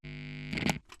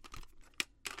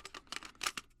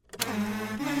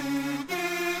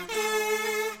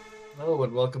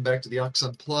welcome back to the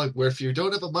Auxim Plug, where if you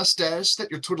don't have a mustache that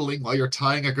you're twiddling while you're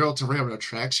tying a girl to railroad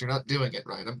tracks, you're not doing it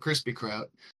right. I'm Crispy Kraut.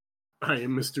 I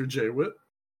am Mr. J-Wit.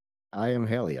 I am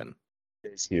Halion.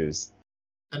 It's Hughes.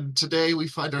 And today we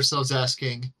find ourselves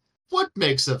asking, what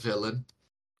makes a villain?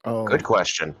 Oh, Good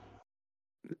question.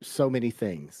 so many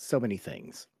things. So many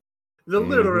things. The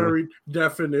literary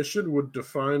definition would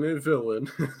define a villain.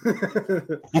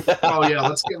 Oh yeah,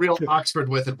 let's get real Oxford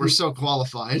with it. We're so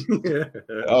qualified. Yeah.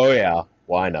 Oh yeah,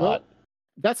 why not? Well,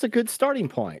 that's a good starting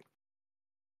point.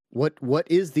 What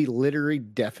is the literary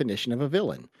definition of a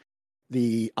villain?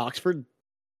 The Oxford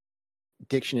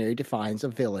Dictionary defines a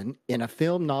villain in a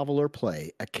film, novel, or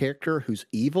play, a character whose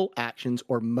evil actions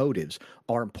or motives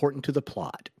are important to the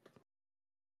plot.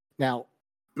 Now,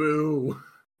 Boo.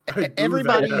 I boo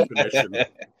everybody, that definition.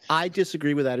 I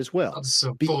disagree with that as well. That's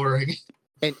so boring.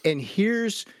 And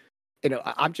here's,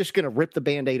 I'm just going to rip the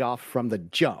Band-Aid off from the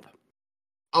jump.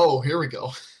 Oh, here we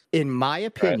go. In my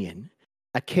opinion,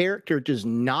 a character does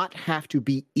not have to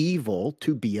be evil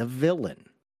to be a villain.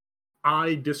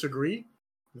 I disagree.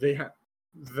 There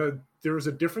is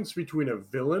a difference between a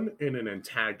villain and an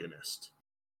antagonist.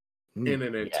 And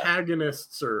an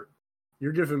antagonist,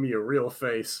 you're giving me a real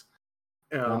face.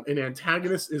 An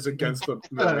antagonist is against the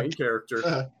main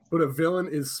character, but a villain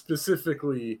is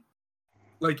specifically,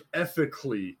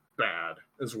 ethically bad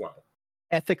as well.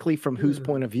 Ethically, from whose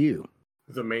point of view?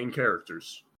 The main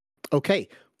characters. Okay,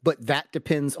 but that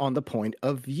depends on the point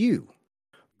of view.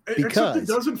 Except it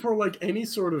doesn't for any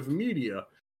sort of media,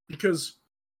 because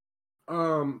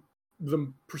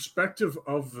the perspective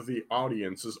of the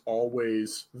audience is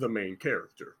always the main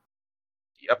character.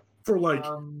 Yep.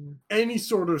 For any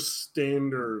sort of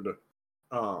standard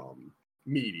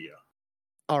media.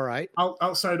 All right.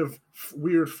 Outside of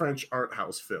weird French art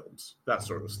house films, that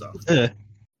sort of stuff. We do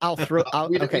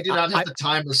not have the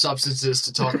time or substances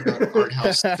to talk about art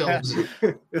house films.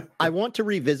 I want to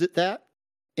revisit that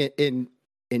in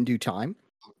due time,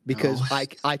 because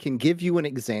I can give you an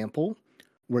example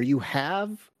where you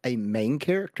have a main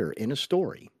character in a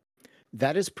story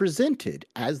that is presented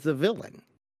as the villain,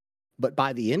 but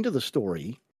by the end of the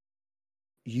story,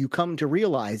 you come to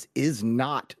realize is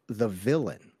not the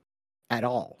villain at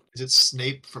all. Is it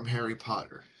Snape from Harry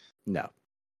Potter? No,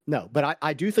 but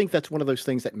I do think that's one of those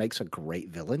things that makes a great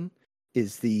villain,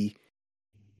 is the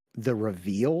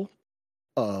reveal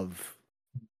of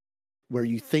where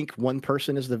you think one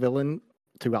person is the villain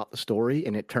throughout the story,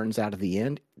 and it turns out at the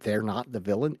end they're not the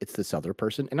villain, it's this other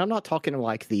person. And I'm not talking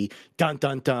like the dun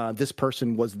dun dun, this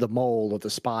person was the mole or the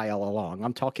spy all along.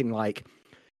 I'm talking like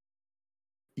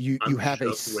you have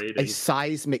a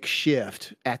seismic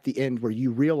shift at the end where you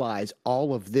realize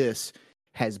all of this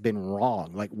has been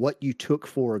wrong. Like what you took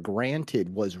for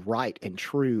granted was right and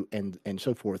true and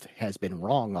so forth has been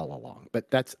wrong all along. But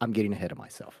I'm getting ahead of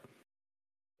myself.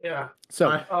 Yeah.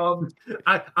 So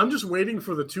I'm just waiting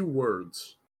for the two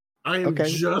words. I am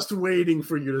just waiting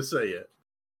for you to say it.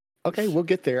 Okay, we'll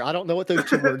get there. I don't know what those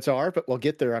two words are, but we'll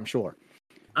get there, I'm sure.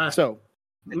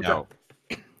 No.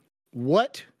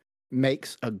 What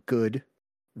makes a good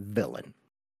villain?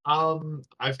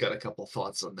 I've got a couple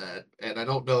thoughts on that, and I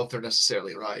don't know if they're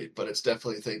necessarily right, but it's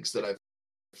definitely things that I've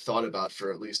thought about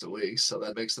for at least a week, so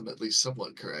that makes them at least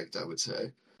somewhat correct, I would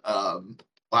say.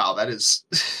 Wow, that is...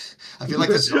 I feel like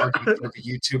this is an argument for every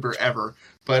YouTuber ever,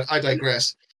 but I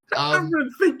digress. I've been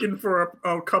thinking for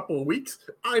a couple of weeks.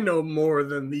 I know more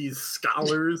than these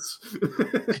scholars.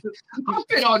 I've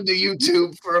been on the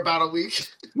YouTube for about a week.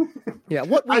 Yeah,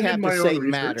 what we have to say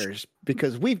matters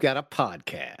because we've got a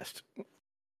podcast.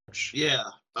 Yeah.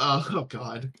 Oh,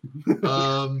 God.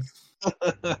 What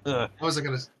was I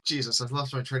going to... Jesus, I've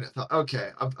lost my train of thought.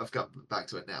 Okay, I've got back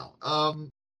to it now.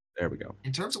 There we go.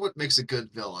 In terms of what makes a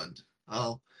good villain,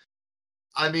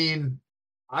 I mean,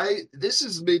 this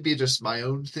is maybe just my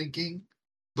own thinking,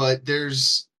 but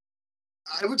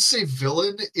I would say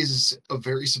villain is a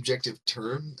very subjective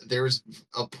term. There's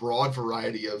a broad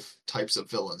variety of types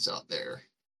of villains out there.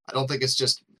 I don't think it's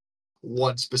just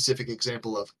one specific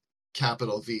example of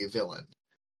capital V villain.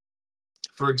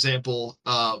 For example,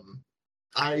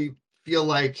 I feel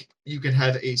like you can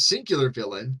have a singular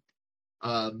villain,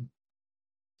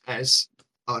 as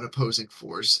an opposing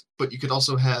force, but you could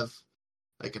also have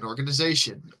like an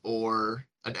organization or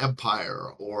an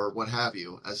empire or what have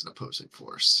you as an opposing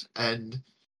force. And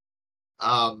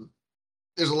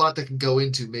there's a lot that can go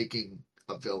into making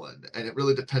a villain, and it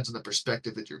really depends on the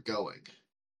perspective that you're going.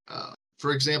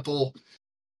 For example,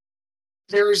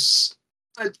 there's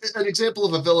an example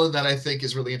of a villain that I think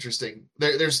is really interesting.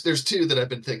 There's two that I've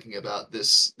been thinking about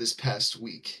this past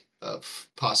week of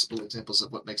possible examples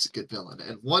of what makes a good villain.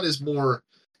 And one is more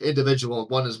individual,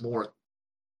 one is more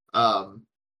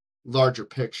larger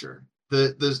picture.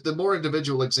 The more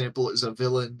individual example is a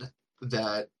villain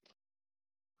that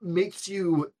makes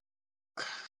you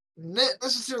not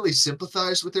necessarily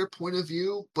sympathize with their point of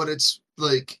view, but it's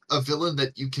like a villain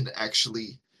that you can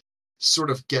actually sort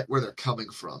of get where they're coming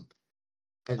from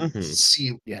and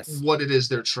see what it is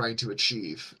they're trying to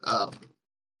achieve.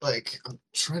 Like, I'm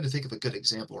trying to think of a good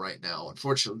example right now.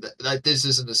 Unfortunately, this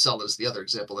isn't as solid as the other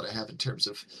example that I have in terms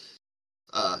of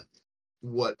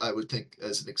what I would think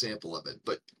as an example of it.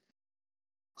 But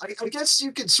I guess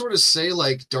you could sort of say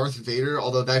like Darth Vader,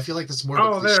 although I feel like that's more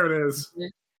of a there it is.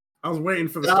 I was waiting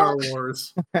for the Star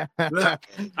Wars. I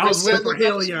was waiting for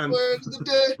Alien.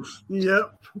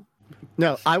 Yep.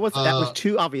 No, I was. That was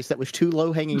too obvious. That was too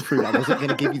low hanging fruit. I wasn't going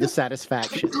to give you the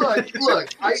satisfaction. Look.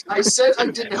 I said I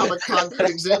didn't have a concrete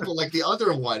example like the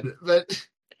other one, but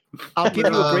I'll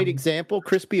give you a great example,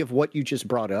 Crispy, of what you just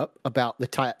brought up about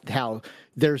how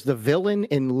there's the villain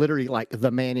in literally like the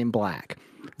Man in Black,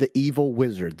 the evil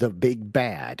wizard, the big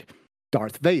bad.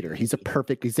 Darth Vader. He's a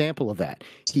perfect example of that.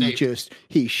 He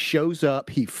shows up,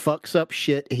 he fucks up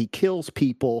shit, he kills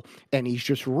people, and he's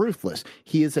just ruthless.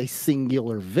 He is a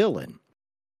singular villain.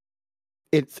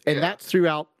 That's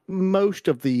throughout most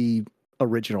of the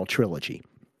original trilogy.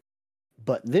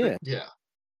 But then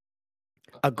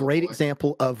a great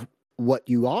example of what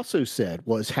you also said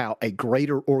was how a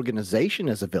greater organization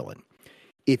is a villain.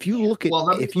 If you look at,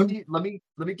 let me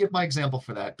give my example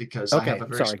for that because I have a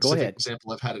very specific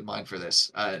example I've had in mind for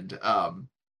this, and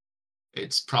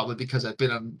it's probably because I've been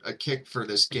on a kick for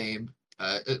this game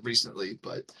recently.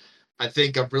 But I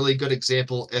think a really good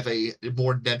example of a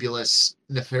more nebulous,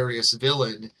 nefarious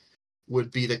villain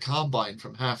would be the Combine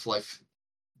from Half-Life,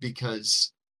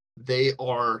 because they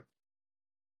are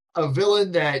a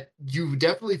villain that you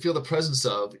definitely feel the presence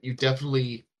of. You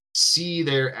definitely see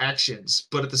their actions,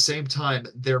 but at the same time,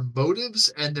 their motives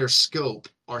and their scope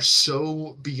are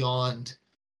so beyond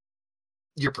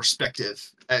your perspective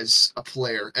as a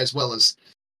player, as well as,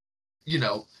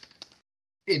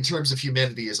 in terms of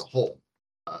humanity as a whole.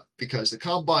 Because the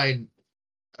Combine,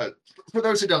 for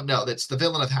those who don't know, that's the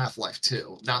villain of Half-Life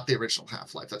 2, not the original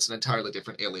Half-Life. That's an entirely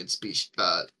different alien species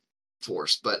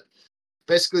force. But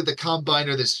basically, the Combine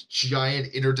are this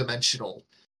giant interdimensional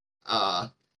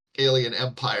alien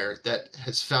empire that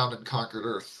has found and conquered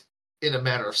Earth in a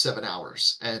matter of 7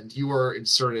 hours, and you are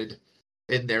inserted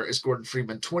in there as Gordon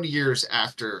Freeman 20 years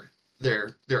after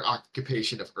their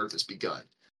occupation of Earth has begun.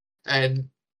 And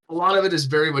a lot of it is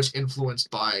very much influenced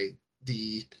by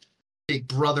the Big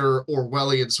Brother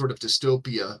Orwellian sort of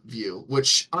dystopia view,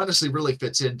 which honestly really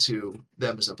fits into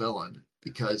them as a villain,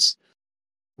 because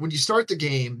when you start the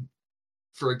game,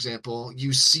 for example,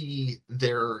 you see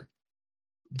their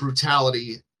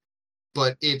brutality,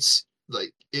 but it's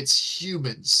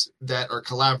humans that are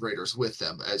collaborators with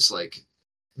them as like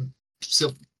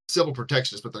civil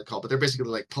protection is what they're called, but they're basically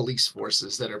like police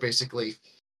forces that are basically,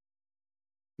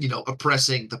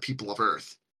 oppressing the people of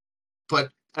Earth.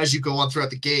 But as you go on throughout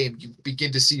the game, you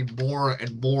begin to see more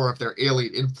and more of their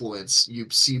alien influence. You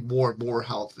see more and more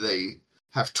how they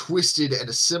have twisted and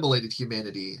assimilated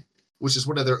humanity, which is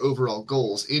one of their overall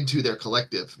goals, into their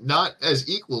collective, not as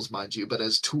equals, mind you, but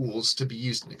as tools to be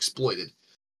used and exploited.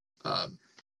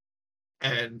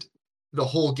 And the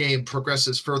whole game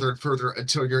progresses further and further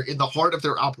until you're in the heart of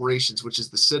their operations, which is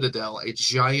the Citadel, a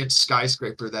giant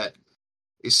skyscraper that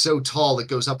is so tall it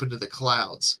goes up into the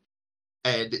clouds.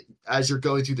 And as you're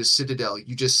going through the Citadel,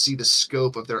 you just see the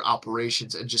scope of their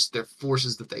operations and just their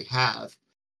forces that they have.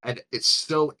 And it's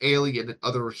so alien and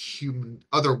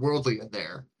otherworldly in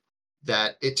there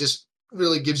that it just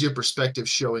really gives you a perspective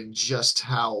showing just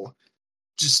how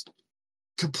just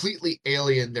completely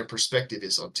alien their perspective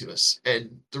is onto us.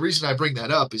 And the reason I bring that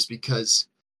up is because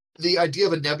the idea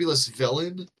of a nebulous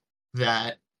villain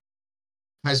that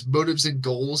has motives and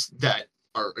goals that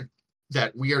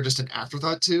we are just an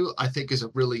afterthought to, I think is a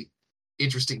really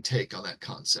interesting take on that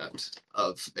concept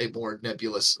of a more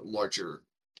nebulous, larger,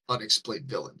 unexplained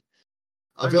villain.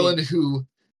 A villain who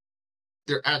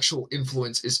their actual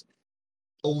influence is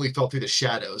only felt through the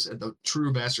shadows, and the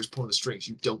true masters pulling the strings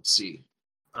you don't see.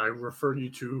 I refer you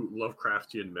to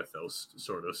Lovecraftian mythos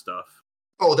sort of stuff.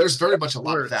 Oh, there's very much a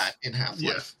lot of that in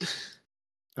Half-Life.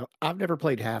 Yeah. I've never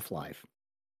played Half-Life.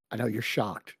 I know you're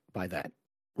shocked by that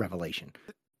revelation.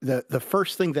 The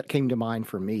first thing that came to mind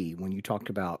for me when you talked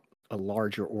about a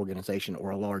larger organization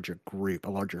or a larger group, a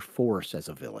larger force as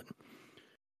a villain,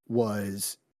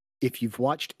 was if you've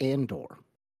watched Andor,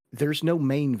 there's no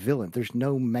main villain. There's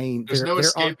no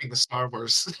escaping the Star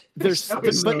Wars. There's not.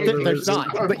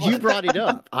 But you brought it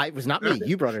up. It was not me.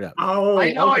 You brought it up. Oh,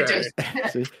 I know. Okay.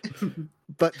 I just.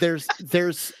 but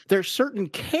there's certain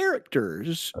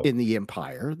characters in the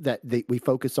Empire that we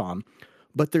focus on,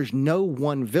 but there's no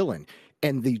one villain.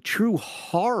 And the true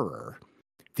horror,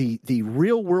 the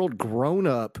real world grown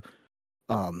up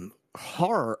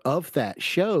horror of that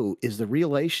show is the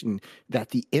realization that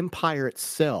the Empire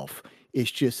itself is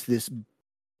just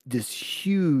this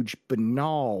huge,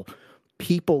 banal,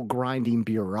 people grinding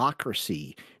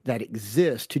bureaucracy that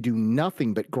exists to do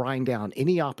nothing but grind down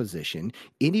any opposition,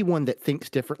 anyone that thinks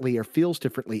differently or feels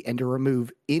differently, and to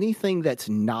remove anything that's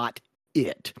not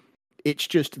it. It's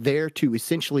just there to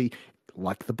essentially,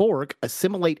 like the Borg,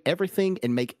 assimilate everything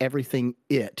and make everything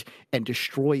it, and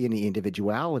destroy any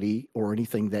individuality or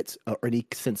anything or any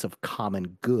sense of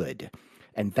common good.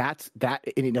 And that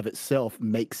in and of itself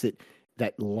makes it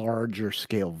that larger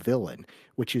scale villain,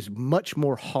 which is much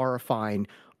more horrifying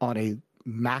on a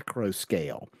macro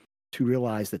scale to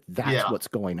realize that that's what's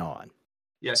going on.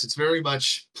 Yes, it's very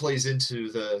much plays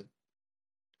into the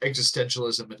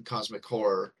existentialism and cosmic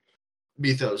horror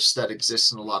mythos that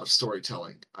exists in a lot of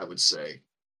storytelling, I would say.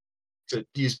 To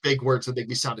use big words that make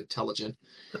me sound intelligent.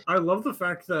 I love the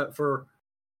fact that for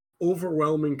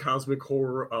overwhelming cosmic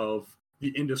horror of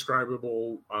the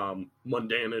indescribable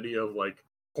mundanity of like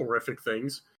horrific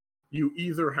things, you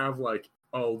either have like,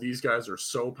 oh, these guys are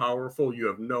so powerful you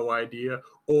have no idea,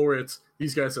 or it's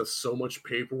these guys have so much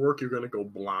paperwork you're going to go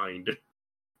blind.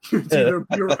 It's either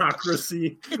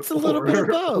bureaucracy. It's a little bit of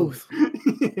both.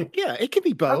 Yeah, it can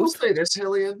be both. I will say this,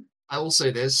 Hillian. I will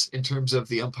say this in terms of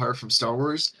the Empire from Star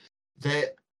Wars,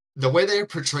 that the way they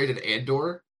portrayed it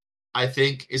Andor, I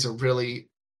think, is a really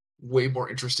way more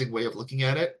interesting way of looking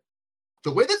at it.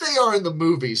 The way that they are in the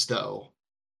movies, though,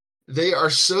 they are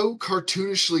so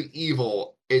cartoonishly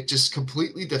evil, it just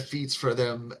completely defeats for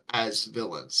them as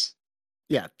villains.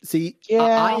 Yeah. See,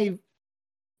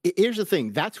 here's the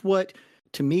thing.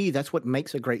 To me, that's what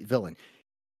makes a great villain.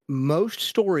 Most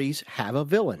stories have a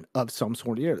villain of some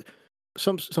sort or the other,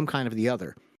 some kind of the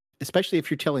other, especially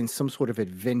if you're telling some sort of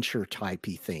adventure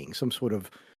typey thing, some sort of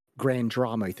grand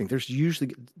drama thing. There's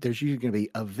usually going to be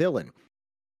a villain.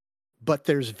 But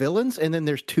there's villains, and then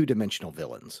there's two-dimensional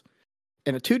villains.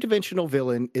 And a two-dimensional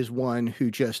villain is one who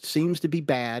just seems to be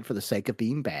bad for the sake of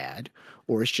being bad,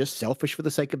 or is just selfish for the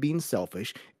sake of being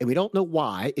selfish, and we don't know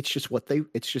why. It's just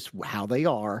how they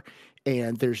are,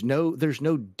 and there's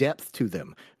no depth to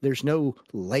them. There's no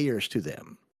layers to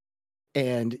them.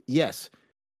 And yes,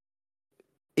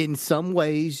 in some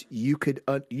ways, you could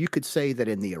say that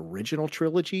in the original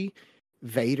trilogy,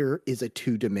 Vader is a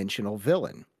two-dimensional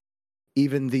villain.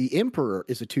 Even the Emperor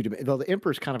is a two-dimensional. Well, the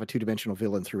Emperor is kind of a two-dimensional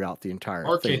villain throughout the entire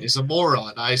thing. Arcane is a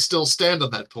moron. I still stand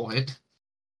on that point.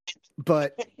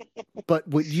 But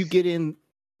what you get in,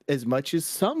 as much as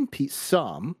some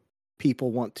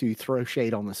people want to throw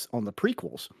shade on the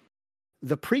prequels,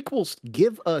 the prequels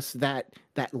give us that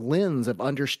lens of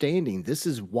understanding. This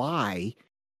is why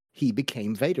he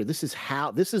became Vader. This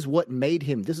is what made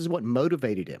him. This is what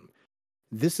motivated him.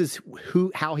 This is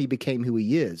how he became who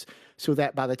he is, so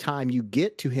that by the time you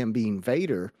get to him being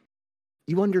Vader,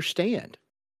 you understand.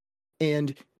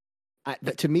 And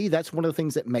to me, that's one of the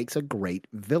things that makes a great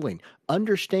villain.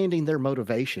 Understanding their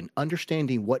motivation,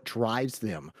 understanding what drives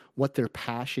them, what their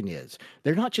passion is.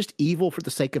 They're not just evil for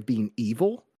the sake of being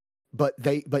evil, but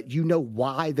you know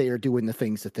why they are doing the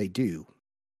things that they do.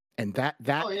 And that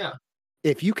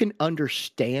if you can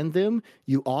understand them,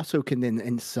 you also can then,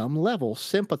 in some level,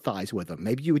 sympathize with them.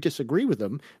 Maybe you would disagree with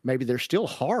them. Maybe they're still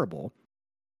horrible.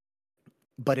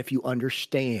 But if you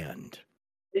understand,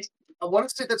 I want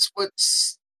to say that's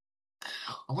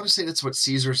what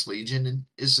Caesar's Legion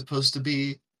is supposed to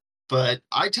be. But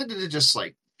I tended to just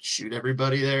like shoot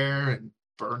everybody there and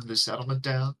burn the settlement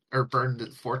down, or burn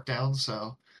the fort down.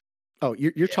 So,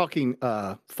 you're talking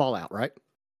Fallout, right?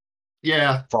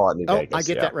 Yeah. Fallout New Vegas. I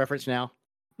get that reference now.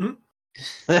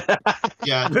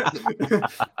 Yeah.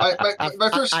 My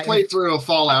first playthrough of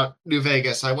Fallout New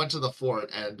Vegas, I went to the fort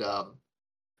and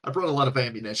I brought a lot of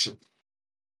ammunition.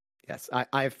 Yes,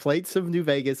 I've played some New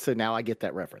Vegas, so now I get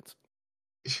that reference.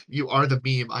 You are the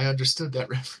meme. I understood that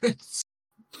reference.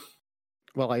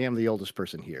 Well, I am the oldest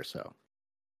person here, so.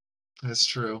 That's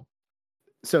true.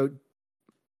 So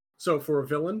for a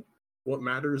villain, what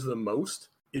matters the most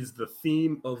is the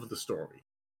theme of the story.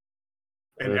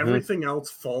 And everything else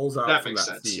falls out from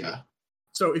that theme. Yeah.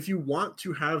 So if you want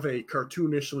to have a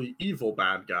cartoonishly evil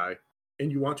bad guy, and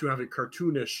you want to have a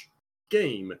cartoonish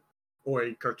game, or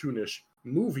a cartoonish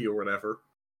movie or whatever,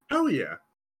 hell yeah.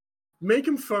 Make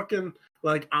him fucking,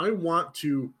 like, I want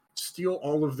to steal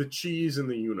all of the cheese in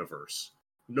the universe.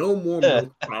 No more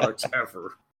milk products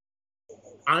ever.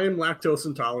 I am lactose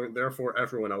intolerant, therefore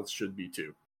everyone else should be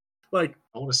too. Like,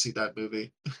 I want to see that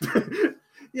movie.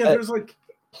 yeah, there's like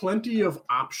plenty of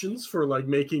options for like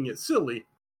making it silly,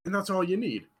 and that's all you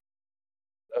need.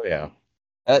 Oh yeah,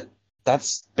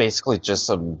 that's basically just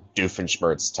some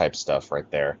Doofenshmirtz type stuff right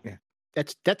there. Yeah,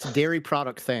 that's dairy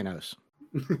product Thanos.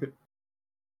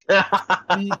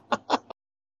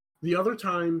 The other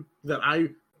time that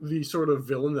the sort of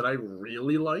villain that I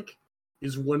really like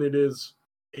is when it is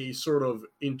a sort of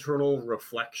internal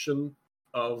reflection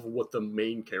of what the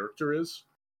main character is.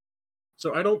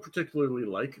 So I don't particularly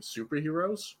like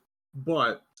superheroes,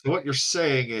 but So what you're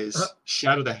saying is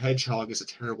Shadow the Hedgehog is a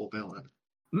terrible villain.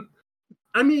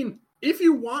 I mean, if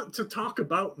you want to talk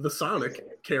about the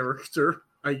Sonic character,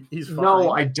 he's fine.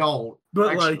 No, I don't.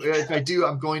 But actually, like, if I do,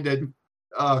 I'm going to.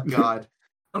 Oh God.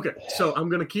 Okay, so I'm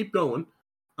gonna keep going.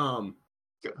 The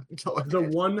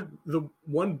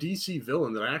one DC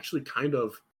villain that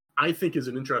I think is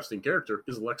an interesting character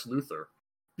is Lex Luthor,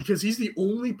 because he's the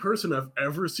only person I've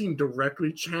ever seen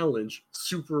directly challenge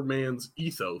Superman's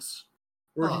ethos,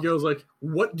 where he goes like,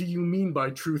 "What do you mean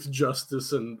by truth,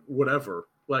 justice, and whatever?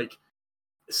 Like,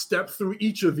 step through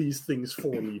each of these things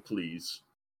for me, please."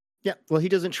 Yeah, well, he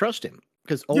doesn't trust him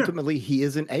because ultimately he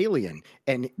is an alien,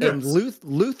 and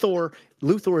Luthor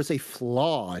is a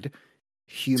flawed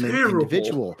human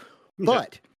individual,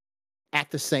 but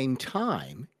at the same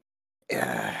time,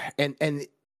 and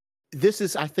this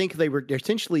is, I think they're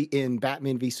essentially in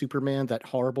Batman v Superman, that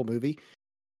horrible movie.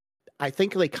 I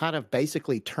think they kind of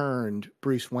basically turned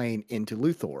Bruce Wayne into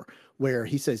Luthor, where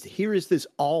he says, here is this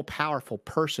all-powerful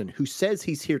person who says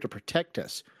he's here to protect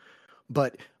us,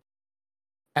 but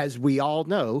as we all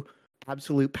know,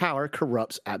 absolute power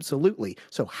corrupts absolutely.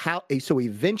 So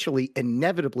eventually,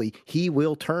 inevitably, he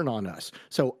will turn on us.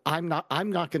 So I'm not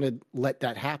going to let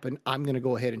that happen. I'm going to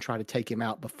go ahead and try to take him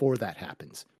out before that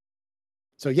happens.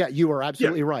 So yeah, you are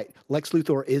absolutely right. Lex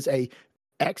Luthor is a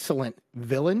excellent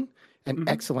villain, an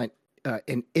excellent,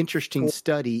 an interesting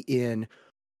study in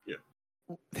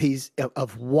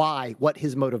what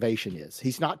his motivation is.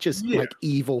 He's not just like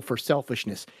evil for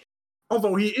selfishness.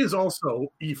 Although he is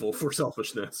also evil for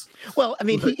selfishness. Well, I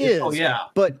mean, he is. Oh, yeah.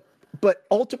 But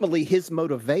ultimately, his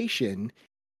motivation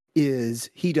is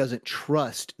he doesn't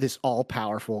trust this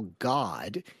all-powerful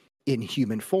God in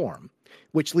human form,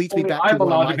 which leads me back to I'm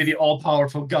allowed to be the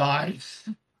all-powerful God.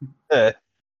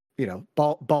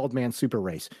 Bald man super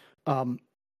race.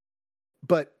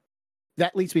 But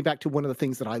that leads me back to one of the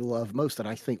things that I love most, that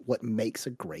I think what makes a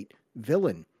great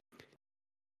villain.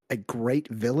 A great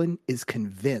villain is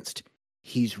convinced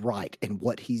he's right and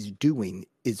what he's doing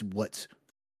is what's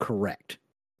correct.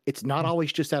 It's not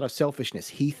always just out of selfishness.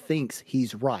 He thinks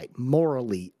he's right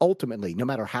morally, ultimately, no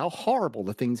matter how horrible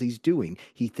the things he's doing,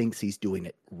 he thinks he's doing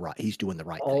it right. He's doing the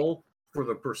right thing. All for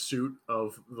the pursuit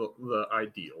of the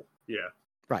ideal. Yeah.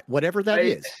 Right. Whatever that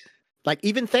is. Like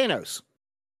even Thanos.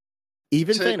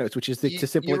 Thanos, which is the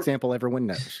simple example everyone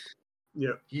knows.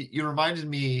 Yeah. You reminded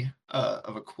me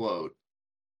of a quote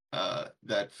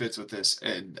that fits with this,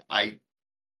 and I'm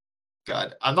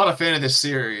not a fan of this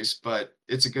series, but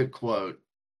it's a good quote.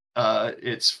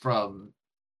 It's from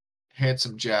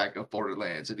Handsome Jack of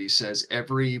Borderlands, and he says,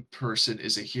 "Every person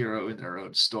is a hero in their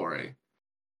own story."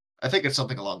 I think it's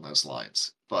something along those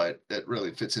lines, but that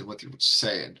really fits in with what you're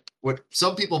saying. What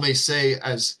some people may say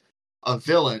as a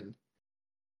villain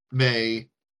may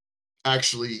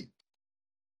actually,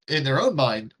 in their own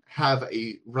mind, have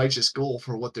a righteous goal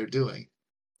for what they're doing.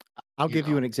 I'll give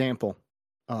you an example.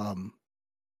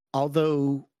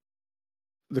 Although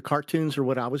the cartoons are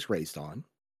what I was raised on,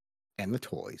 and the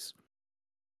toys,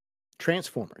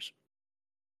 Transformers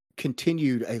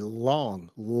continued a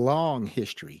long, long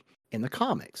history in the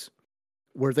comics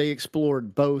where they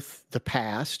explored both the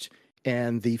past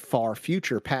and the far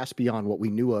future, past beyond what we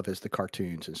knew of as the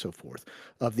cartoons and so forth,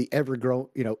 of the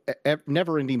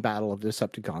never-ending battle of the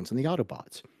Decepticons and the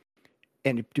Autobots,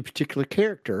 and the particular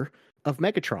character of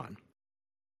Megatron.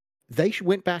 They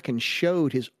went back and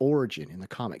showed his origin in the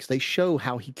comics. They show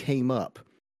how he came up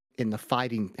in the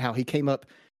fighting, how he came up,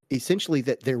 essentially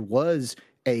that there was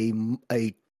a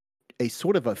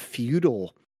sort of a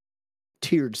feudal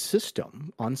tiered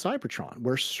system on Cybertron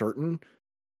where certain,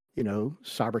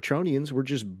 Cybertronians were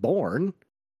just born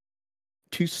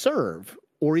to serve,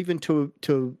 or even to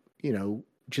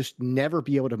just never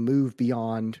be able to move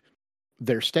beyond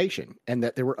their station, and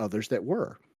that there were others that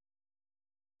were.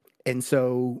 And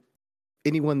so he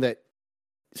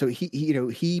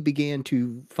began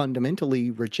to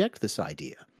fundamentally reject this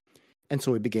idea. And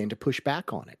so he began to push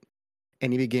back on it.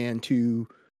 And he began to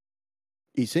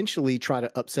essentially try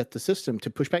to upset the system, to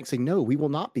push back and say, no, we will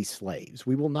not be slaves.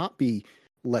 We will not be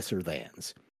lesser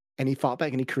thans. and he fought back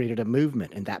and he created a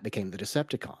movement, and that became the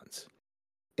Decepticons.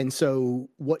 And so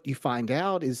what you find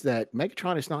out is that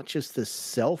Megatron is not just this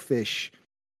selfish,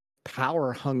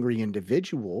 power-hungry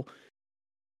individual.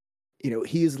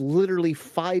 He is literally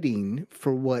fighting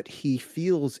for what he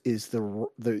feels is the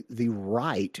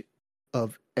right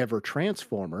of every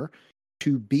Transformer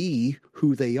to be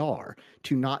who they are,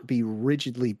 to not be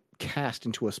rigidly cast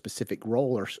into a specific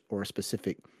role or a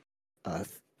specific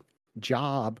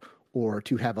job, or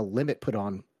to have a limit put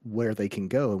on where they can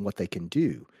go and what they can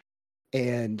do.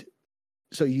 And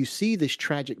so you see this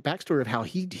tragic backstory of how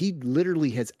he literally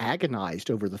has agonized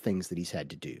over the things that he's had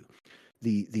to do,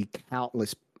 the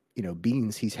countless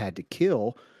beings he's had to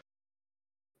kill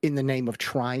in the name of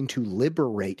trying to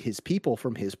liberate his people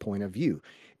from his point of view.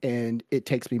 And it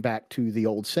takes me back to the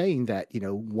old saying that,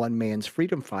 one man's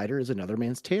freedom fighter is another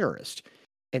man's terrorist.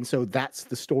 And so that's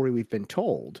the story we've been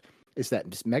told, is that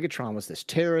Megatron was this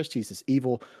terrorist, he's this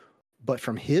evil, but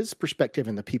from his perspective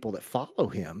and the people that follow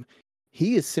him,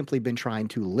 he has simply been trying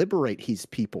to liberate his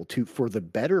people for the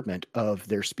betterment of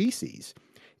their species.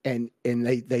 And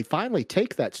they finally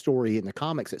take that story in the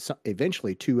comics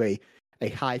eventually to a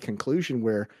high conclusion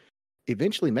where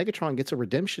eventually Megatron gets a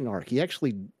redemption arc. He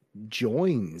actually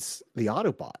joins the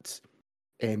Autobots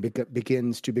and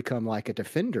begins to become like a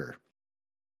defender.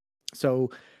 So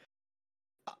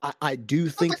I do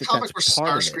think the comic that's where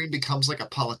part of Starscream it. becomes like a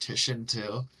politician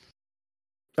too.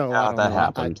 Oh, Yeah, I don't that know.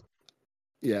 happened.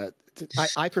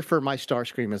 I prefer my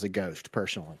Starscream as a ghost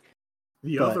personally.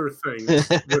 The But- other thing,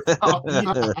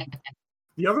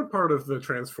 the other part of the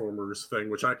Transformers thing,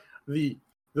 which the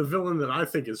villain that I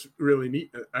think is really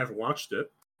neat, I haven't watched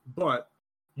it, but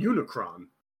Unicron,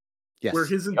 Yes. where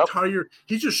his entire,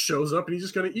 he just shows up and he's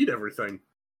just going to eat everything.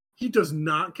 He does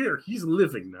not care. He's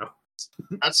living now.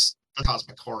 That's the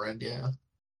Cosmic Horrend, yeah.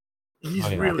 He's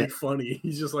really funny.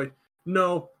 He's just like,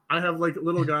 no, I have like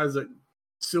little guys like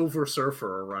Silver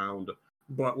Surfer around,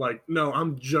 but like, no,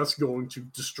 I'm just going to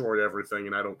destroy everything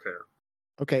and I don't care.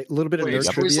 Okay, a little bit of Wait, nerd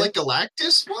so trivia. he's like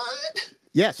Galactus? What?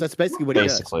 Yes, that's basically what he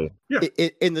does. Basically. Yeah.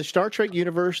 In the Star Trek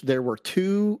universe, there were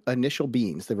two initial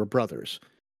beings. They were brothers.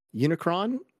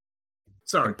 Unicron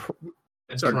Sorry.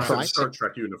 and Sorry, Price? Star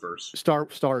Trek universe. Star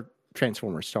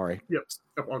Transformers, sorry. Yep,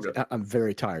 all good. I'm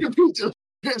very tired.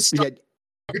 Yeah.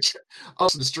 Oh,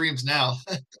 the streams now.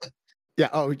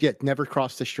 Never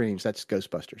cross the streams. That's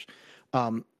Ghostbusters.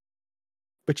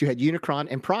 But you had Unicron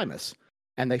and Primus,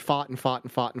 and they fought and fought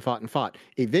and fought and fought and fought.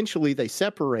 Eventually, they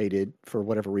separated for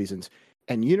whatever reasons,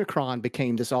 and Unicron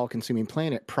became this all-consuming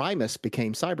planet. Primus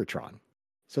became Cybertron.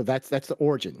 So that's the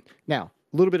origin. Now,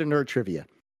 a little bit of nerd trivia.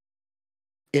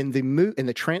 In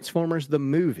the Transformers the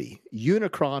movie,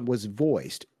 Unicron was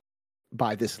voiced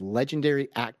by this legendary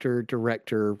actor,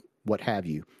 director, what have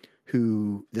you,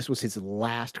 who this was his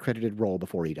last credited role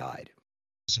before he died.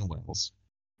 Orson Welles.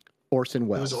 Orson It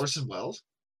Welles. was Orson Welles?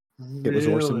 It was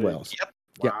Orson Welles. Yep.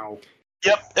 Wow.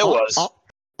 Yep, it was.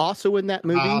 Also in that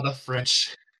movie, the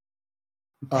French.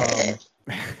 I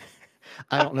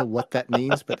don't know what that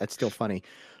means, but that's still funny.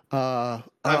 I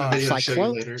have a video to show you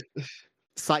later.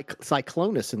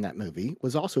 Cyclonus in that movie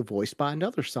was also voiced by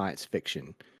another science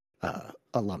fiction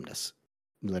alumnus,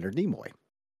 Leonard Nimoy.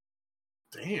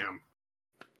 Damn.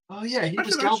 Oh yeah, he I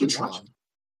was should actually Galvatron.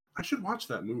 I should watch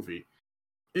that movie.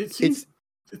 It It's seems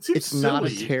not a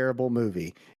silly. terrible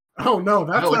movie. Oh no,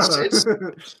 that's No, not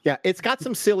it's- Yeah, it's got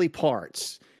some silly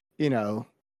parts, the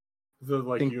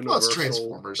like Well, universal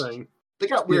Transformers. thing. They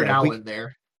got Weird Yeah, Al in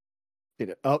there.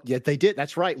 Oh, yeah, they did.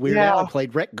 That's right. Weird Yeah. Al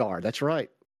played Wreck-Gar. That's right.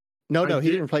 No, I he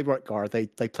did- didn't play Wreck-Gar. They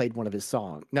played one of his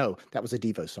songs. No, that was a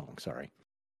Devo song. Sorry.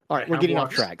 All right, I we're have getting off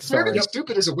watched- track. Fair Sorry. and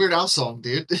Stupid is a Weird Al song,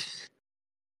 dude.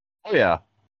 Oh yeah.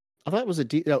 I thought it was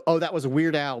that was a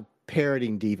Weird Al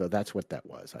parodying Devo. That's what that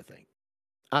was, I think.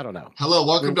 I don't know. Hello,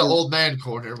 welcome to We're- Old Man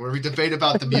Corner, where we debate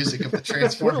about the music of the We're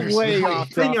Transformers. way movie.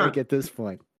 off Hang topic on. at this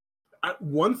point.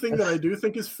 One thing that I do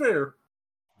think is fair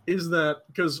is that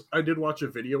because I did watch a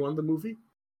video on the movie,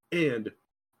 and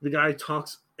the guy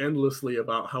talks endlessly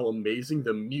about how amazing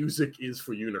the music is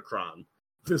for Unicron.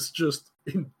 This just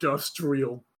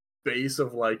industrial base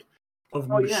of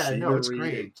machinery. no, it's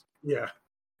great. And, yeah,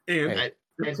 and Hey,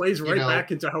 it plays you right know-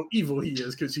 back into how evil he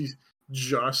is because he's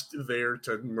just there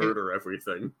to murder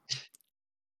everything.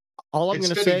 All I'm It's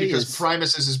going to fitting say because is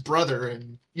Primus is his brother,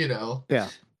 and yeah.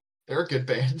 they're a good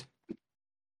band.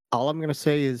 All I'm going to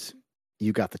say is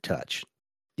you got the touch.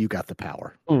 You got the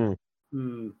power. Hmm.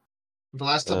 The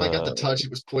last time I got the Uh. touch, it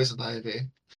was Poison Ivy.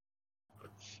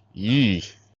 Yee.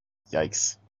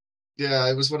 Yikes. Yeah,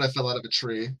 it was when I fell out of a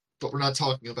tree, but we're not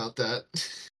talking about that.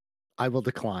 I will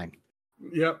decline.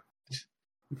 Yep.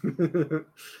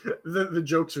 The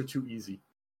jokes are too easy.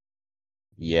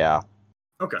 Yeah.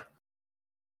 Okay.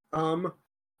 Nope.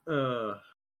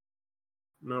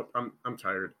 I'm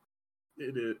tired.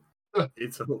 It is.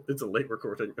 It's a late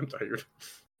recording. I'm tired.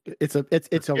 It's a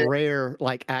Okay. rare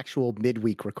like actual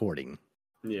midweek recording.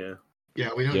 Yeah. Yeah,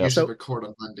 we don't Yep. usually So- record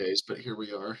on Mondays, but here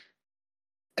we are.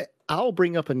 I'll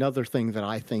bring up another thing that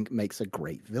I think makes a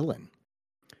great villain.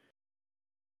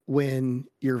 When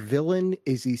your villain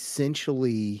is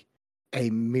essentially a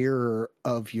mirror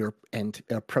of your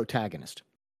protagonist.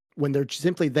 When they're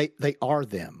simply they are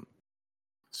them.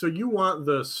 So you want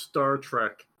the Star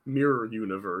Trek mirror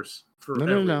universe for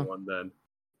No. everyone then?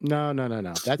 No.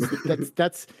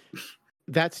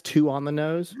 That's too on the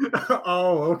nose.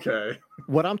 Oh, okay.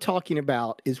 What I'm talking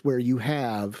about is where you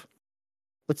have,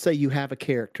 let's say you have a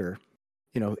character,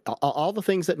 all the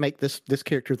things that make this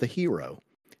character the hero,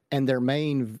 and the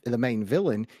main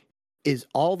villain is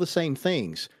all the same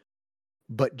things,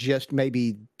 but just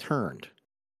maybe turned.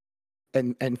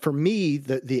 And for me,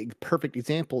 the perfect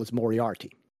example is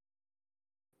Moriarty.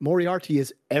 Moriarty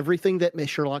is everything that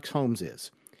Sherlock Holmes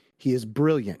is. He is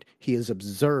brilliant. He is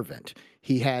observant.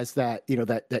 He has that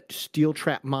steel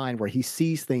trap mind where he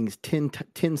sees things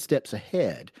 10 steps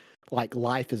ahead, like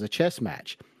life is a chess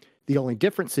match. The only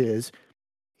difference is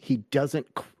he doesn't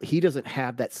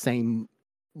have that same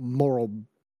moral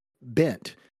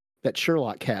bent that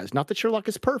Sherlock has. Not that Sherlock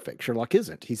is perfect. Sherlock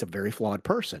isn't. He's a very flawed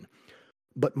person.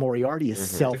 But Moriarty is Mhm.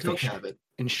 selfish, habit.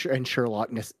 and Sherlock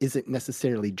isn't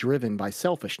necessarily driven by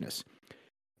selfishness.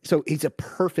 So he's a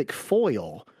perfect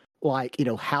foil. Like,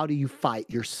 how do you fight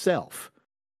yourself?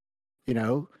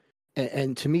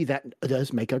 And to me, that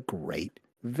does make a great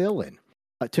villain.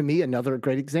 To me, another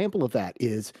great example of that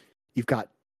is you've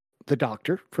got the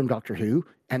Doctor from Doctor Who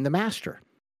and the Master,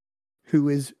 who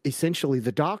is essentially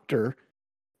the Doctor,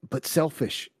 but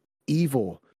selfish,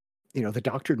 evil. The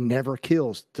Doctor never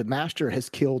kills. The Master has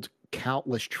killed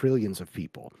countless trillions of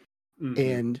people. Mhm.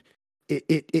 And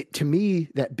it to me,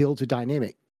 that builds a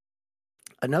dynamic.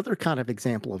 Another kind of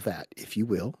example of that, if you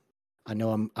will, I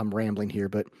know I'm rambling here,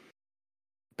 but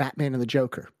Batman and the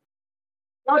Joker.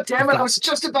 God damn it! I was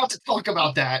just about to talk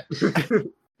about that.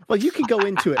 Well, you can go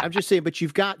into it. I'm just saying, but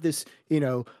you've got this,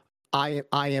 I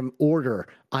am order,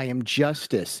 I am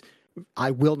justice, I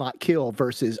will not kill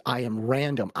versus I am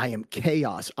random, I am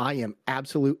chaos, I am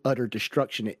absolute utter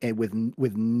destruction, and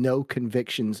with no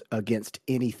convictions against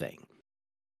anything.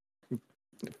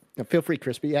 Now, feel free,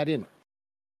 Crispy, add in.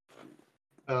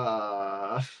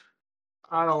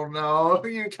 I don't know.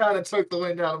 You kind of took the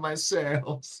wind out of my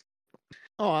sails.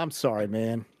 Oh, I'm sorry,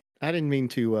 man. I didn't mean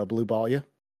to blue ball you.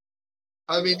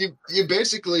 I mean, you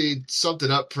basically summed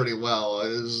it up pretty well. It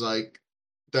was like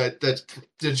that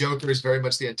the Joker is very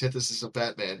much the antithesis of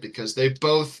Batman because they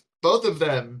both of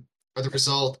them are the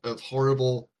result of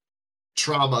horrible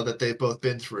trauma that they've both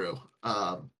been through.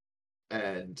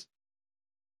 And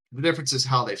the difference is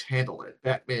how they've handled it.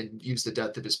 Batman used the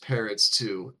death of his parents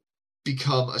to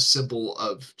become a symbol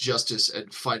of justice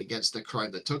and fight against the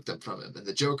crime that took them from him. And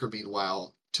the Joker,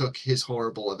 meanwhile, took his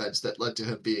horrible events that led to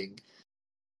him being,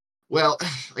 well,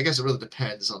 I guess it really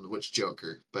depends on which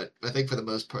Joker, but I think for the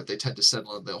most part they tend to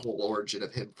settle on the whole origin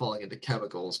of him falling into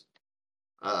chemicals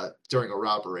during a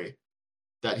robbery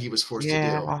that he was forced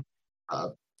to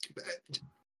do.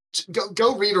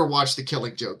 Go read or watch The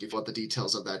Killing Joke if you want the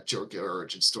details of that Joker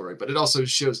origin story. But it also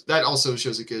shows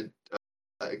a good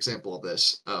example of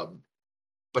this.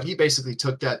 But he basically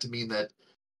took that to mean that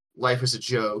life is a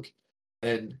joke,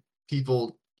 and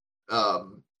people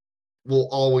will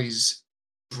always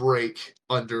break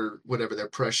under whatever their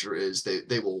pressure is.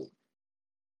 They will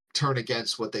turn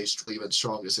against what they believe in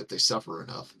strongest if they suffer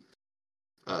enough.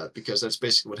 Because that's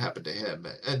basically what happened to him.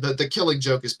 And the Killing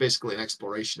Joke is basically an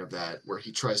exploration of that, where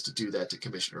he tries to do that to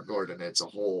Commissioner Gordon. It's a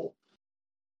whole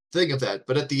thing of that.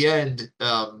 But at the end,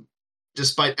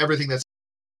 despite everything that's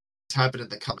happened in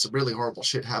the comics, some really horrible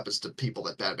shit happens to people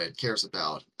that Batman cares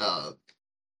about.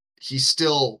 He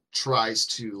still tries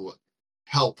to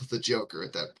help the Joker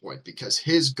at that point because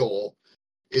his goal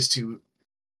is to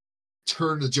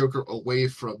turn the Joker away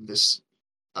from this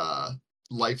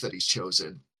life that he's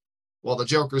chosen. While the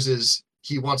Joker's is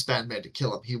he wants Batman to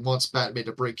kill him. He wants Batman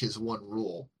to break his one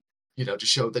rule, to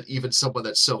show that even someone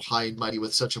that's so high and mighty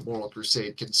with such a moral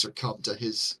crusade can succumb to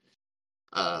his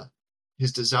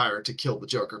desire to kill the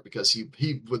Joker because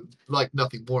he would like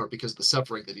nothing more because of the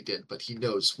suffering that he did, but he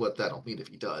knows what that'll mean if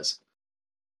he does.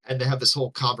 And they have this whole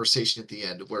conversation at the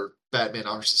end where Batman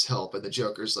offers his help and the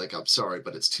Joker's like, I'm sorry,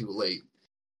 but it's too late.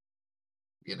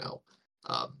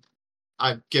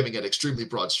 I'm giving it extremely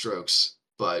broad strokes,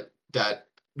 but that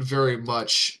very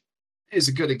much is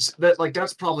a good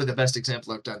that's probably the best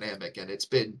example of dynamic, and it's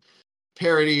been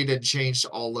parodied and changed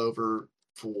all over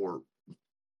for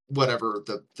whatever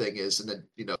the thing is. And then,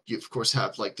 you of course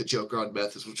have like the Joker on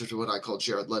meth, which is what I call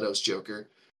Jared Leto's Joker.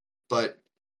 But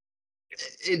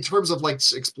in terms of like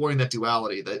exploring that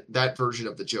duality, that version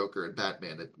of the Joker and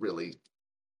Batman, it really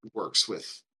works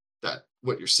with that,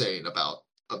 what you're saying about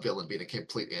a villain being a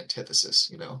complete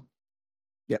antithesis,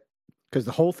 Yep. Because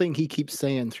the whole thing he keeps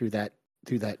saying through that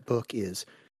book is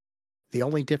the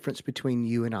only difference between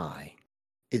you and I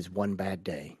is one bad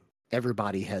day.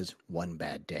 Everybody has one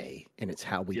bad day, and it's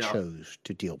how we chose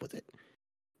to deal with it.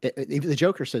 The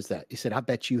Joker says that. He said, I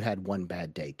bet you had one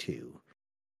bad day too,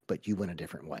 but you went a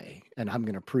different way. And I'm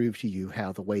going to prove to you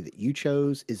how the way that you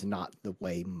chose is not the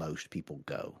way most people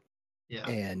go. Yeah.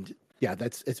 And yeah,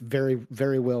 it's very,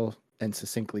 very well and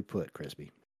succinctly put, Crispy.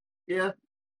 Yeah.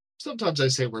 Sometimes I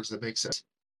say words that make sense.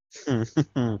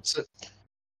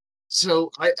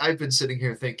 So I've been sitting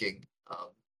here thinking,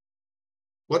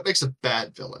 what makes a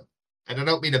bad villain? And I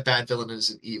don't mean a bad villain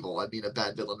isn't evil. I mean a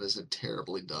bad villain isn't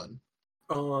terribly done.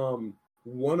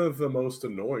 One of the most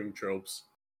annoying tropes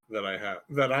that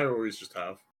I always just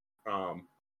have,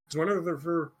 is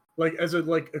whenever as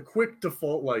a quick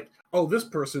default, oh, this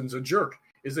person's a jerk,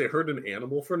 is they hurt an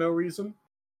animal for no reason,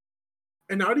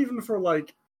 and not even for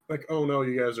like oh no,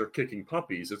 you guys are kicking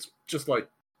puppies. It's just like,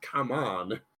 come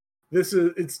on,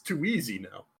 it's too easy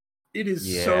now. It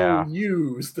is so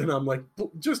used, and I'm like,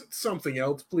 just something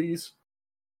else, please.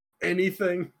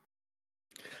 Anything.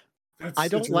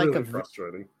 It's really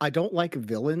frustrating. I don't like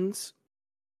villains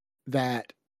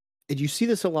that, and you see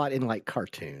this a lot in like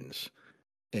cartoons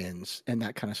and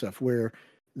that kind of stuff, where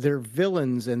they're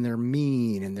villains and they're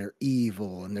mean and they're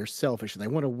evil and they're selfish and they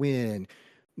want to win,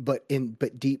 but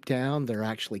deep down they're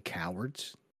actually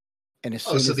cowards. And as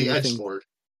soon as the edgelord.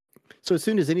 So as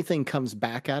soon as anything comes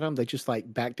back at them, they just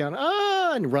like back down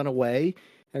and run away.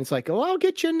 And it's like, oh, I'll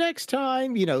get you next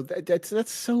time.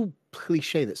 That's so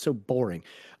cliche. That's so boring.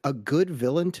 A good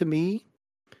villain to me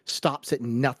stops at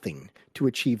nothing to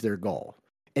achieve their goal.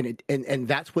 And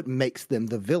that's what makes them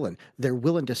the villain. They're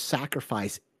willing to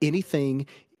sacrifice anything,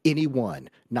 anyone,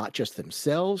 not just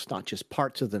themselves, not just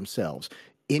parts of themselves,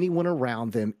 anyone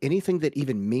around them, anything that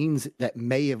even means that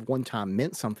may have one time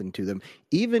meant something to them,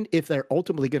 even if they're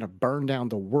ultimately going to burn down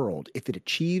the world, if it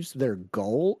achieves their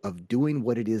goal of doing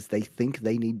what it is they think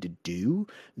they need to do,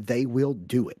 they will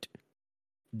do it.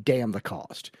 Damn the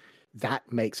cost. That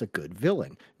makes a good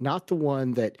villain, not the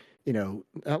one that,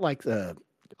 not like the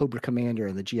Cobra Commander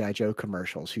and the G.I. Joe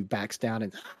commercials who backs down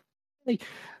and,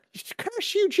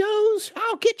 curse you, Joes,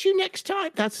 I'll get you next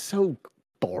time. That's so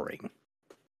boring.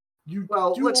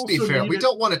 Let's be fair. We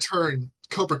don't want to turn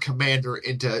Cobra Commander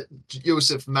into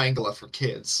Joseph Mangala for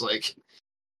kids. Like,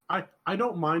 I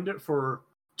don't mind it for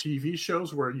TV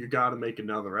shows where you got to make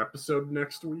another episode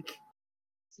next week.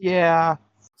 Yeah,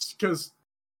 because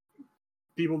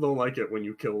people don't like it when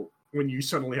you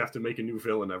suddenly have to make a new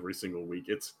villain every single week.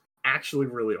 It's actually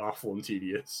really awful and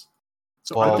tedious.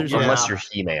 So unless you're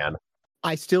He-Man,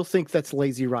 I still think that's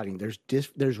lazy writing.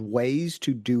 There's ways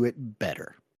to do it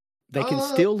better. They can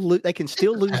still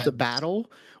lose the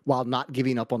battle while not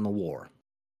giving up on the war.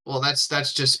 Well,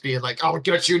 that's just being like, I'll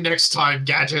get you next time,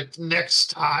 Gadget, next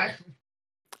time.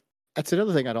 That's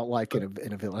another thing I don't like in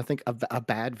a villain. I think a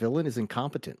bad villain is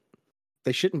incompetent.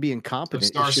 They shouldn't be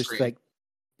incompetent.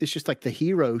 It's just like the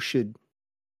hero should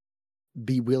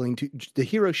be willing to. The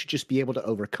hero should just be able to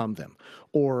overcome them,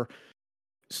 or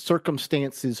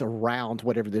circumstances around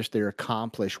whatever they're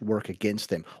accomplish work against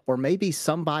them, or maybe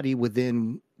somebody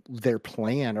within their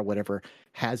plan or whatever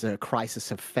has a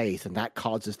crisis of faith, and that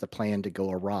causes the plan to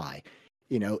go awry.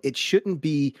 It shouldn't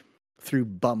be through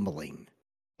bumbling.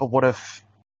 But what if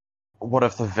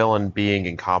the villain being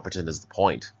incompetent is the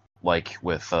point? Like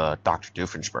with Dr.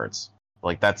 Doofenshmirtz.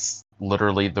 Like that's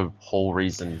literally the whole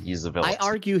reason he's a villain. I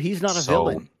argue he's not a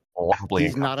villain.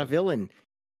 He's not a villain.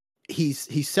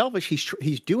 He's selfish.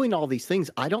 He's doing all these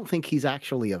things. I don't think he's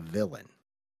actually a villain.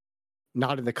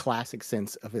 Not in the classic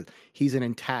sense of it. He's an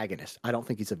antagonist. I don't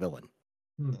think he's a villain.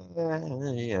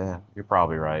 Yeah, you're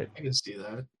probably right. I can see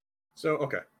that. So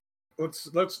okay,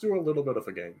 let's do a little bit of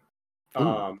a game.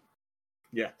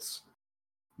 Yes.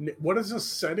 What is a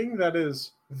setting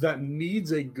that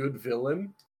needs a good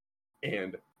villain,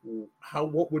 and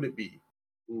what would it be?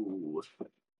 Ooh,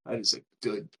 that is a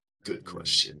good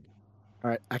question.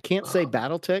 All right, I can't say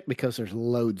BattleTech because there's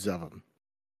loads of them.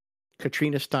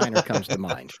 Katrina Steiner comes to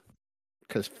mind.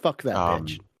 Because fuck that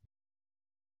bitch.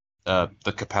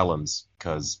 The Capellans,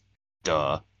 because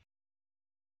duh.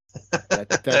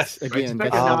 That's again.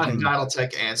 That's not a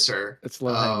BattleTech answer. It's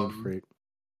low hanging fruit.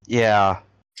 Yeah.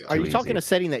 Are you talking a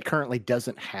setting that currently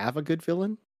doesn't have a good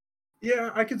villain?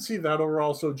 Yeah, I can see that, or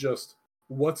also just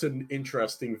what's an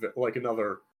interesting, like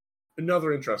another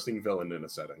interesting villain in a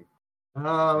setting.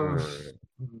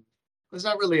 It's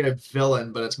not really a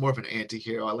villain, but it's more of an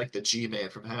anti-hero. I like the G-Man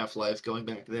from Half-Life going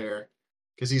back there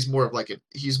because he's more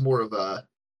of a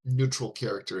neutral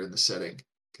character in the setting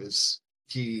because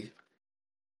he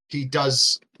he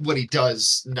does what he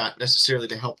does not necessarily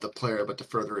to help the player but to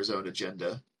further his own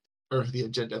agenda or the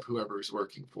agenda of whoever he's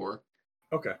working for.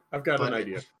 Okay, I've got an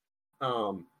idea.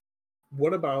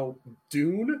 What about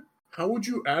Dune? How would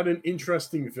you add an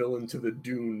interesting villain to the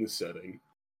Dune setting?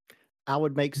 I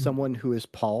would make someone who is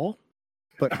Paul,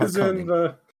 but As in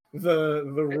Harkonnen.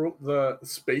 the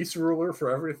space ruler for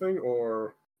everything,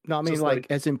 or No, I mean like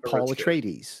as in Paul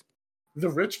Atreides. The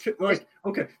rich kid, like,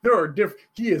 okay, there are different.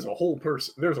 He is a whole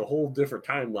person. There's a whole different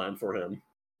timeline for him.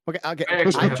 Okay.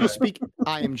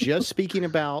 I am just speaking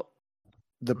about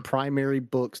the primary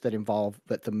books that involve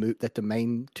the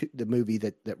movie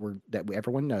that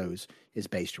everyone knows is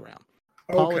based around.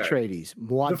 Paul Atreides,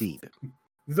 Muad'Dib.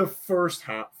 The first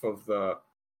half of the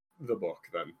book,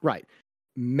 then. Right.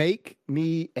 Make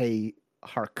me a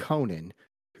Harkonnen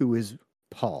who is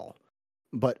Paul,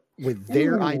 but with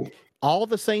their all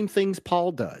the same things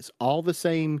Paul does, all the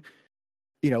same,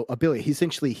 ability.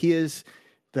 He is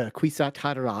the Kwisatz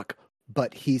Haderach,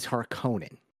 but he's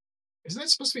Harkonnen. Isn't that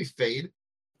supposed to be Fade?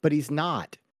 But he's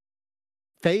not.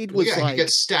 Fade was he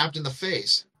gets stabbed in the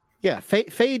face. Yeah,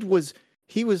 Fade was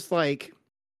the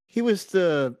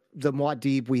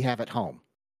Muad'Dib we have at home,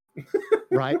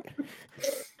 right?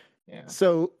 Yeah.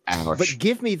 So, but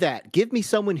give me that. Give me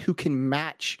someone who can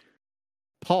match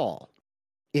Paul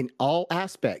in all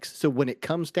aspects. So when it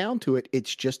comes down to it,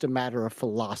 it's just a matter of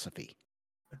philosophy.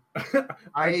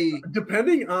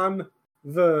 Depending on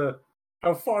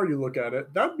how far you look at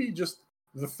it, that'd be just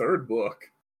the third book.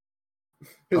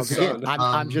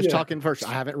 I'm just talking first.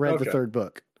 I haven't read the third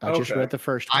book. I just read the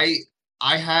first one.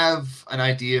 I have an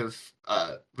idea of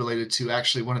related to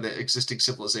actually one of the existing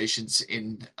civilizations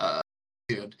in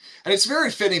Dune. And it's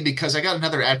very fitting because I got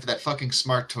another ad for that fucking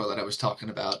smart toilet I was talking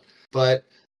about. But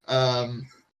the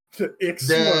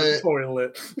smart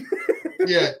toilet.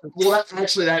 Yeah, well, that's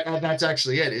actually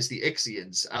it. Is the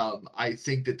Ixians? I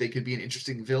think that they could be an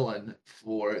interesting villain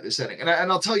for the setting, and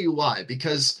I'll tell you why.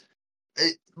 Because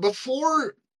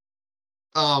before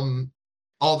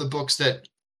all the books that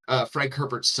Frank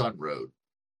Herbert's son wrote,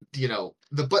 the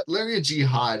Butlerian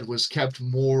Jihad was kept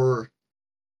more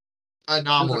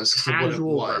anomalous to what it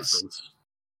was. Reference.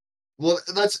 Well,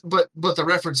 but the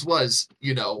reference was,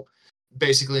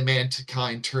 basically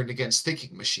mankind turned against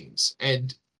thinking machines,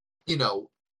 and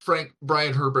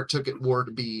Brian Herbert took it more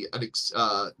to be an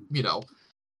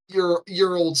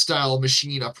your old style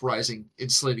machine uprising,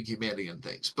 enslaving humanity and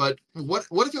things. But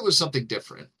what if it was something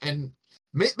different? And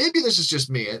maybe this is just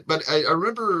me, but I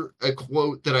remember a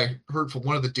quote that I heard from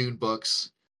one of the Dune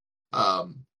books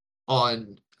on,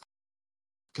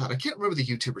 God, I can't remember the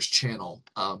YouTuber's channel.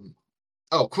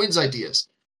 Quinn's Ideas.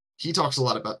 He talks a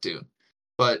lot about Dune.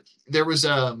 But there was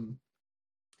an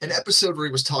episode where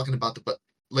he was talking about the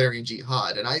Butlerian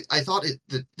Jihad, and I thought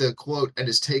the quote and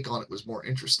his take on it was more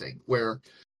interesting, where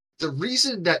the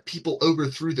reason that people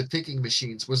overthrew the thinking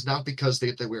machines was not because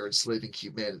they were enslaving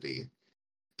humanity.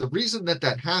 The reason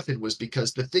that happened was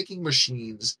because the thinking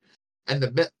machines and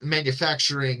the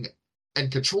manufacturing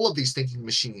and control of these thinking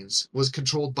machines was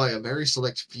controlled by a very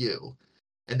select few.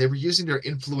 And they were using their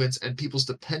influence and people's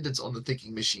dependence on the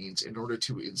thinking machines in order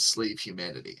to enslave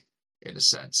humanity, in a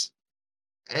sense.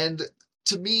 And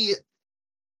to me,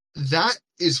 that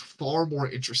is far more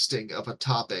interesting of a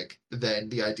topic than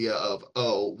the idea of,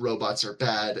 robots are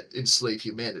bad, enslave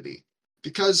humanity.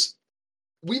 Because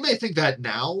we may think that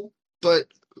now, but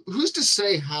who's to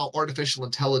say how artificial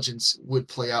intelligence would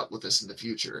play out with us in the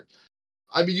future?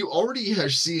 I mean, you already are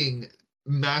seeing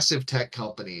massive tech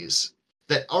companies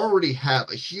that already have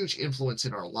a huge influence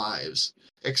in our lives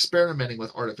experimenting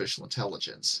with artificial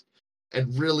intelligence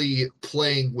and really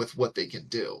playing with what they can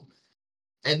do.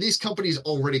 And these companies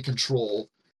already control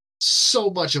so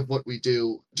much of what we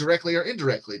do directly or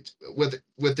indirectly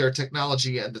with their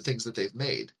technology and the things that they've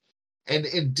made. And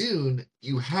in Dune,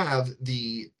 you have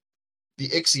the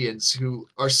Ixians, who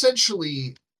are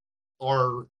essentially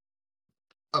are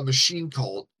a machine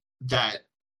cult that,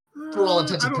 for all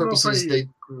intents and purposes, they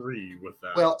agree with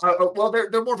that. Well,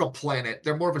 they're more of a planet.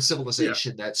 They're more of a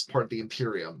civilization that's part of the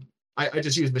Imperium. I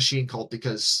just use machine cult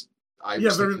because I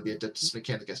was thinking the Adeptus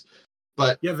Mechanicus.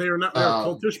 But they're not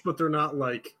cultish, but they're not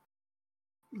like,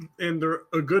 and they're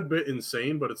a good bit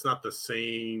insane, but it's not the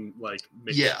same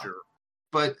mixture. Yeah,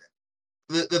 but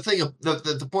the thing,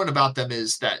 the point about them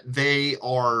is that they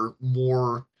are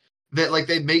more that like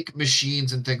they make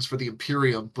machines and things for the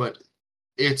Imperium, but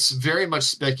it's very much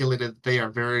speculated that they are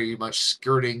very much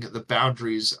skirting the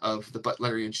boundaries of the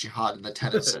Butlerian Jihad and the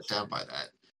tenets set down by that.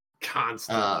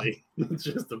 Constantly. It's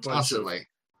just a bunch Constantly. of...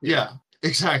 Yeah,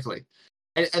 exactly.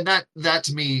 And that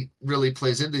to me really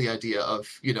plays into the idea of,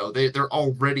 they're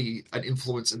already an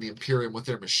influence in the Imperium with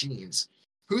their machines.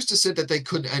 Who's to say that they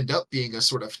couldn't end up being a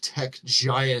sort of tech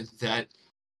giant that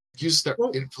uses their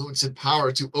influence and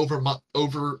power to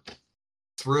overthrow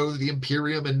the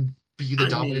Imperium and be the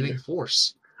dominating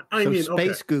force?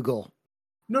 Space Google.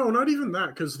 No, not even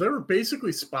that, because they're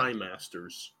basically spy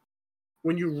masters.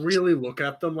 When you really look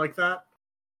at them like that.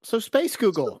 So Space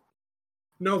Google.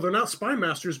 No, they're not spy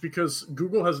masters because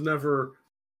Google has never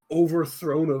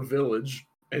overthrown a village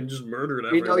and just murdered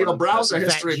everyone. Your browser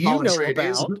history you know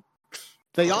about.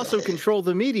 They also control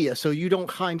the media, so you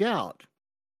don't find out.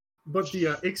 But the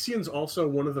Ixians also,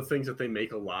 one of the things that they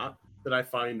make a lot that I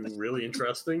find really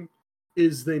interesting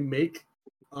is they make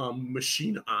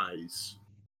machine eyes.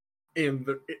 And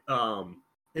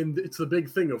it's the big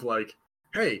thing of like,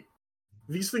 hey,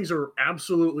 these things are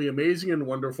absolutely amazing and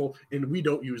wonderful, and we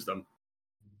don't use them.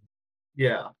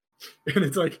 Yeah. And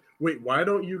it's like, wait, why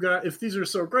don't you guys, if these are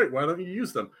so great, why don't you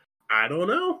use them? I don't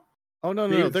know. Oh, no,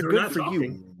 they're good for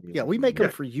you. Yeah, we make them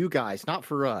for you guys, not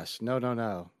for us.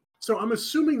 No. So I'm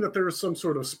assuming that there is some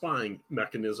sort of spying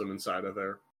mechanism inside of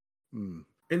there. Mm.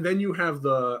 And then you have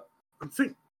I'm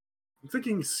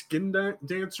thinking skin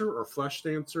dancer or flesh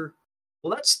dancer.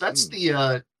 Well, that's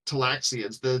the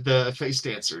Talaxians, the face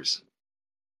dancers.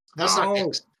 That's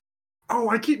not. Oh,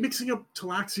 I keep mixing up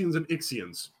Talaxians and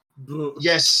Ixians. Blah.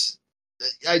 Yes,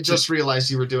 I just realized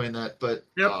you were doing that, but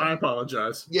yep, I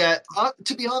apologize. Yeah,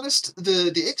 to be honest,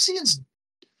 the Ixians,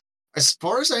 as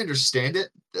far as I understand it,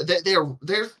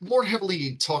 they're more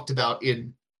heavily talked about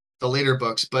in the later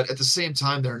books, but at the same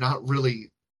time, they're not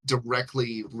really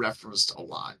directly referenced a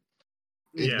lot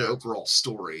in the overall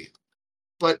story.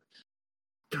 But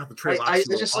God, I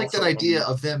just like that idea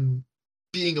of them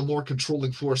being a more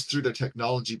controlling force through their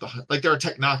technology behind, like they're a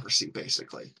technocracy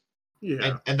basically.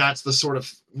 Yeah. And that's the sort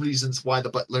of reasons why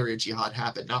the Butlerian Jihad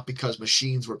happened, not because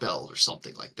machines rebelled or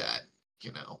something like that,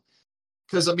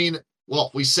 Because,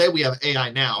 we say we have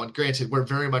AI now, and granted, we're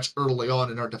very much early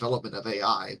on in our development of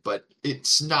AI, but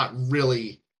it's not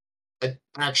really an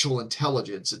actual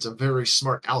intelligence. It's a very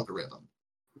smart algorithm.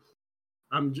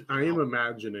 I am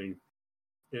imagining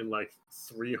in like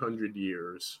 300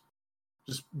 years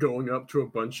just going up to a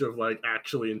bunch of like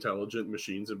actually intelligent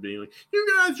machines and being like,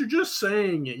 you guys are just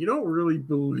saying it, you don't really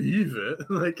believe it.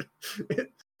 Like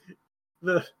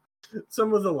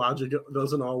some of the logic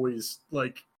doesn't always,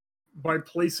 like, by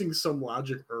placing some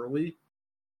logic early,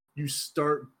 you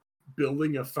start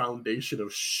building a foundation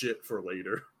of shit for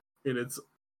later. And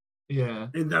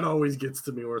and that always gets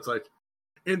to me where it's like,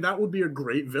 and that would be a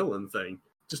great villain thing,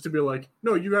 just to be like,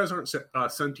 no, you guys aren't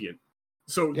sentient,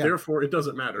 so therefore it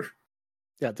doesn't matter.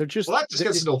 Yeah, they're just... Well, that just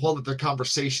gets into a whole other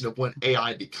conversation of when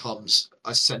AI becomes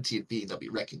a sentient being that we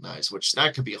recognize, which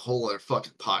that could be a whole other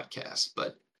fucking podcast,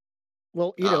 but...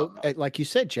 Well, like you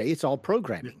said, Jay, it's all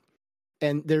programming.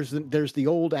 And there's the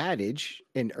old adage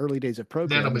in early days of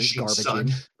programming,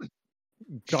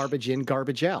 garbage in,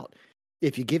 garbage out.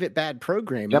 If you give it bad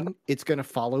programming, it's going to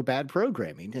follow bad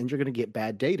programming, and you're going to get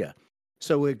bad data.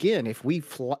 So again, if we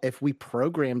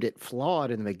programmed it flawed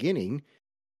in the beginning,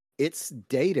 its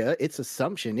data, its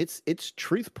assumption, its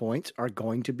truth points are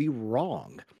going to be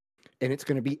wrong, and it's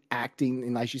going to be acting.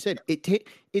 And as you said,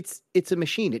 it's a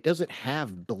machine. It doesn't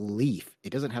have belief.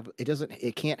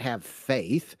 It can't have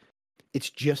faith. It's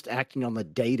just acting on the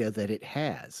data that it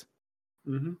has.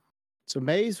 Mm-hmm. So,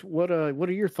 Maze, what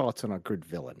are your thoughts on a good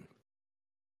villain,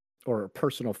 or a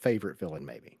personal favorite villain,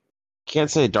 maybe? Can't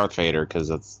say Darth Vader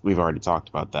because we've already talked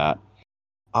about that.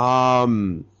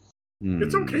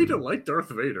 It's okay to like Darth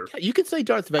Vader. You can say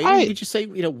Darth Vader. You can just say,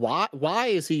 why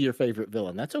is he your favorite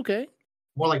villain? That's okay.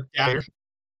 More like Dagger.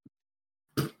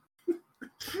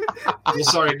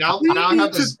 Sorry, now I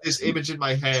have this image in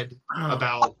my head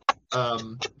about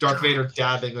Darth Vader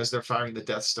dabbing as they're firing the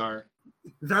Death Star.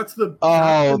 That's the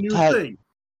new thing.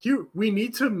 We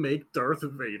need to make Darth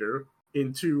Vader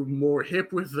into more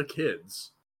hip with the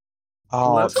kids.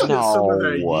 Oh, let's get some of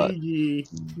that yee.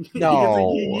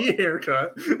 No. He gets a yee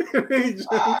haircut.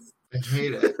 I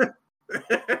hate it.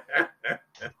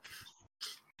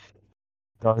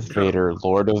 Darth Vader,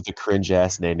 Lord of the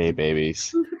cringe-ass nay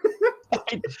babies.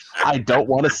 I don't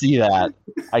want to see that.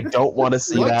 I don't want to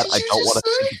see that. I don't want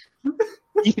to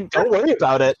see. Don't worry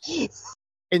about it.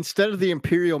 Instead of the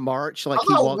Imperial March, like I'm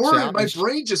he not walks worried. out. My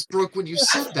brain just broke when you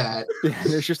said that.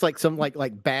 There's just like some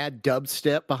like bad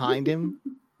dubstep behind him.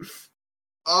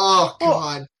 Oh Well,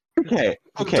 God. Okay.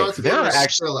 Darth There Vader are is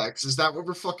actually. Skrillex. Is that what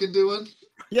we're fucking doing?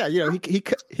 Yeah,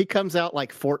 he comes out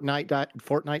like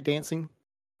Fortnite dancing.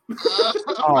 Oh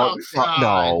Oh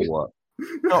God.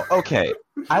 no. Okay.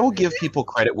 I will give people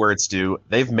credit where it's due.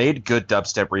 They've made good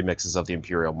dubstep remixes of the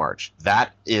Imperial March.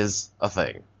 That is a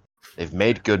thing. They've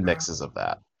made good mixes of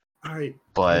that. I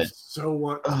But so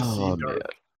want to see man.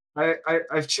 Darth.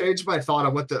 I've changed my thought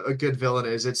on what a good villain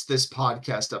is. It's this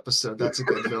podcast episode. That's a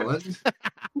good villain.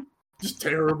 Just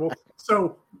terrible.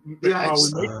 So Yeah,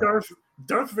 we make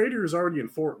Darth Vader is already in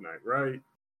Fortnite, right?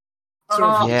 So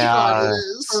Oh, Yeah. God, it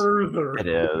is. further. It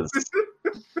is.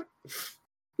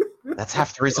 That's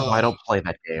half the reason why I don't play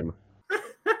that game.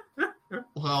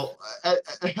 Well,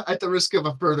 at the risk of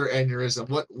a further aneurysm,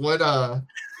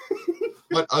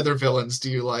 what other villains do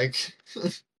you like?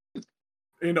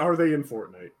 And are they in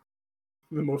Fortnite?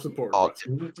 The most important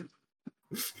question.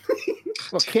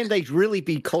 Well, can they really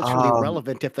be culturally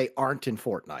relevant if they aren't in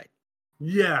Fortnite?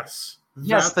 Yes.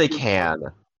 Yes, they can.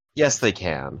 Yes, they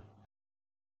can.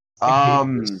 I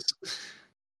hate this.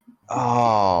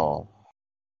 Oh.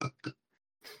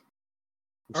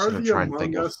 Are I'm the trying to Among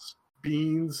think of. Us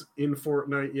beans in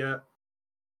Fortnite yet?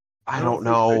 I don't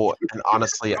know, and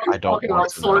honestly, I don't Talking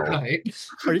want about to know. Fortnite.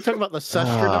 Are you talking about the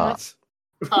Sustronauts?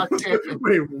 God damn it.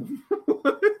 Wait,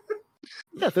 what?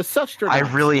 Yeah, the Sustronauts. I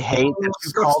really hate that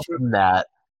you Oh, called so them that.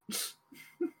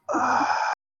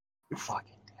 Fucking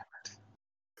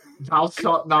Thou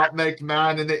shalt not make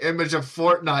man in the image of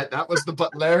Fortnite. That was the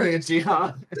Butlerian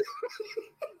jihad.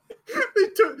 they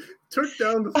took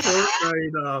down the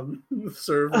Fortnite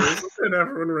servers and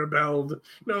everyone rebelled.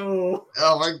 No,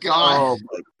 Oh my God. Oh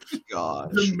my gosh.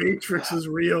 the Matrix is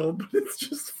real, but it's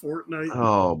just Fortnite.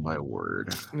 Oh my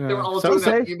word. They were all Some doing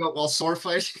that say- emote while sword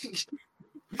fighting.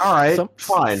 All right, Some-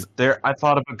 fine. There, I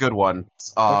thought of a good one.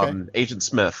 Okay. Agent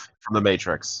Smith from The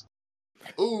Matrix.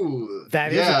 Ooh,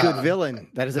 That is yeah. a good villain.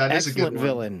 That is an That is a good excellent one.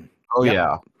 villain. Oh Yep.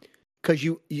 yeah. Because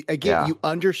you Yeah.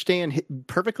 understand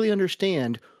perfectly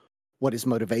understand what his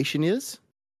motivation is.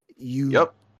 You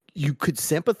could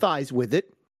sympathize with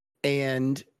it,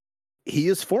 and he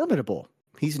is formidable.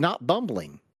 He's not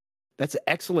bumbling. That's an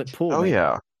excellent pull. Oh man.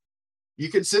 yeah. You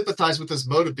can sympathize with his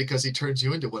motive because he turns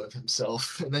you into one of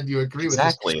himself, and then you agree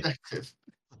Exactly. with his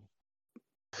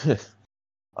perspective.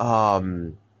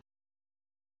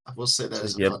 I will say that So,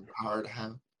 is a yep. fun power to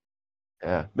have.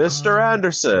 Yeah. Mr.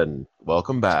 Anderson,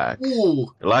 welcome back. Ooh,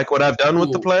 You like what I've done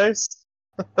with the Ooh. place?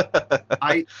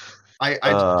 I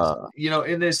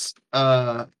in this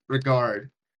regard,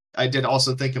 I did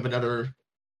also think of another.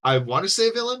 I want to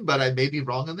say villain, but I may be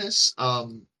wrong on this.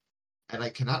 And I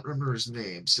cannot remember his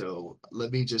name, so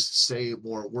let me just say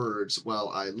more words while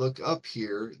I look up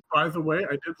here. By the way,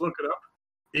 I did look it up.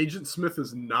 Agent Smith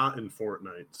is not in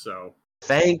Fortnite, so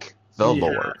Thank the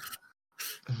Lord.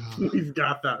 We've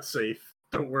got that safe.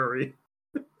 Don't worry.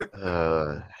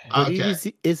 But Okay,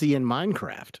 is he in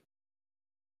Minecraft?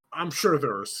 I'm sure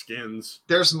there are skins.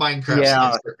 there's Minecraft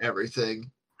Yeah. skins for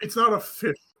everything. It's not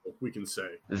official, we can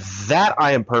say. That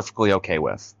I am perfectly okay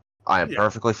with. I am Yeah.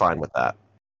 perfectly fine with that.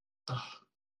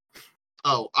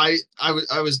 Oh, I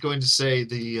was going to say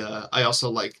I also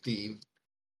like the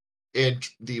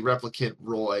replicant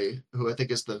Roy, who I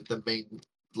think is the main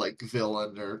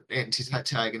villain or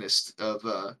antagonist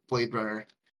of Blade Runner.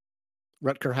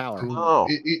 Rutger Hauer. Who Oh.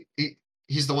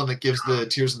 he's the one that gives the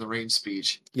Tears in the Rain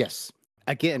speech. Yes.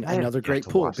 Again, I have another yet great to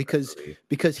pull watch that movie.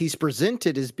 because he's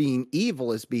presented as being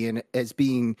evil, as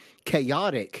being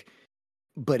chaotic,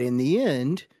 but in the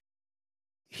end,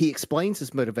 he explains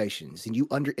his motivations, and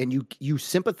you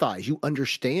sympathize, you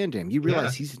understand him, you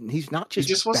realize he's not just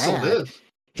He just wants to bad. live.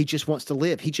 He just wants to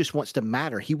live. He just wants to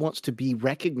matter. He wants to be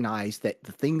recognized that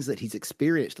the things that he's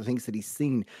experienced, the things that he's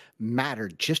seen, matter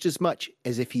just as much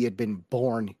as if he had been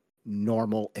born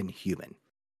normal and human.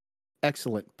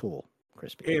 Excellent pull,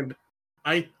 Crispy. And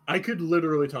I could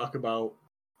literally talk about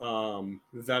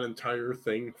that entire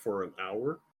thing for an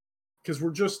hour because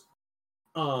we're just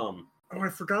I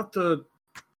forgot the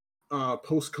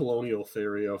post-colonial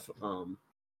theory of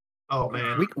Oh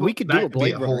man, We could that do a could be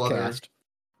Blade a Runner whole other- cast.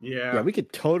 yeah. Yeah, we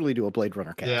could totally do a Blade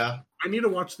Runner cast. Yeah, I need to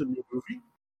watch the new movie.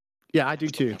 Yeah, I do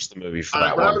too. Watch the movie for we're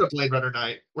that having one. a Blade Runner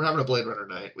night. We're having a Blade Runner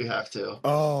night. We have to.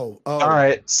 Oh. All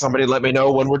right, somebody let me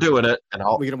know when we're doing it, and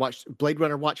I'll. We're gonna watch Blade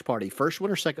Runner watch party. First one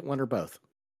or second one or both?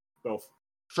 Both.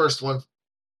 First one.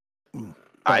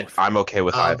 Both. I'm okay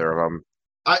with either of them.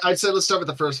 I'd say let's start with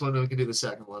the first one, and we can do the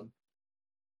second one.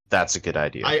 That's a good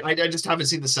idea. I just haven't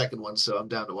seen the second one, so I'm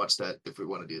down to watch that if we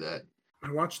want to do that.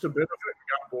 I watched a bit of it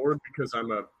and got bored because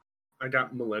I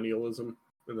got millennialism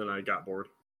and then I got bored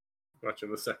watching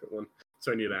the second one.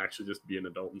 So I need to actually just be an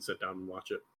adult and sit down and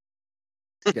watch it.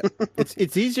 Yeah.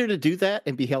 It's easier to do that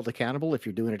and be held accountable if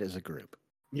you're doing it as a group.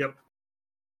 Yep.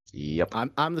 Yep.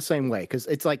 I'm the same way because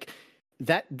it's like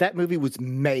that movie was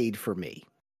made for me,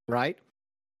 right?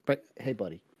 But hey,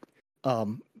 buddy,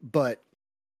 but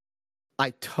I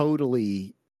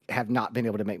totally have not been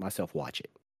able to make myself watch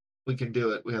it. We can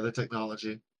do it. We have the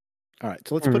technology. All right,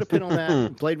 so let's put a pin on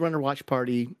that. Blade Runner Watch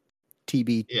Party,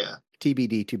 Yeah.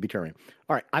 TBD to be determined.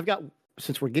 All right,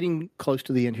 since we're getting close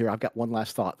to the end here, I've got one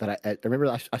last thought that I remember.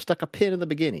 I stuck a pin in the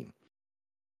beginning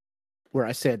where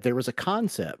I said there was a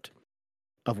concept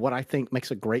of what I think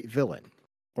makes a great villain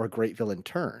or a great villain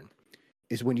turn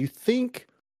is when you think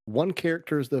one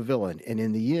character is the villain, and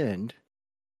in the end,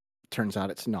 it turns out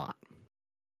it's not.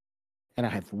 And I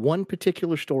have one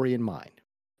particular story in mind,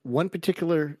 one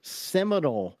particular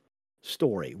seminal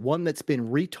story, one that's been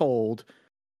retold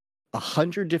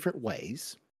 100 different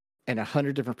ways and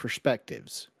 100 different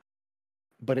perspectives,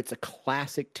 but it's a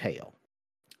classic tale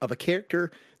of a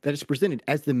character that is presented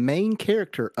as the main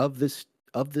character of this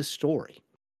story.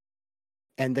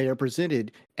 And they are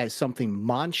presented as something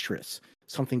monstrous,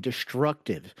 something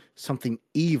destructive, something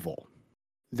evil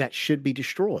that should be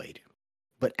destroyed.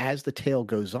 But as the tale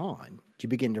goes on, you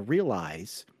begin to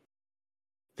realize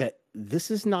that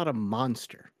this is not a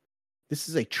monster. This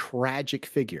is a tragic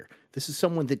figure. This is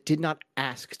someone that did not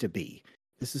ask to be.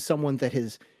 This is someone that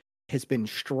has been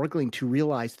struggling to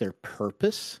realize their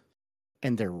purpose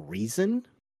and their reason,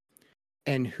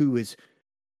 and who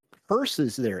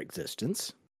curses their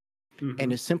existence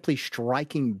and is simply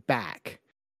striking back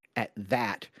at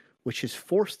that which has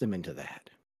forced them into that.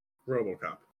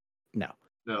 RoboCop.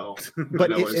 No.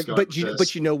 But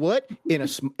but you know what?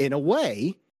 In a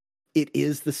way, it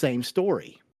is the same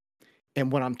story.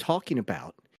 And what I'm talking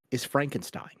about is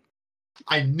Frankenstein.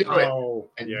 I knew it.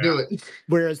 I knew it.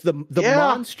 Whereas the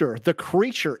monster, the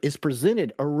creature, is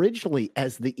presented originally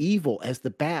as the evil, as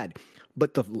the bad.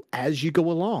 But as you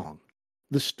go along,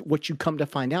 what you come to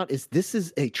find out is this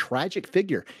is a tragic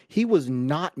figure. He was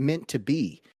not meant to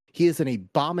be. He is an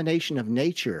abomination of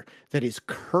nature that is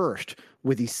cursed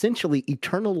with essentially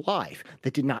eternal life,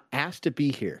 that did not ask to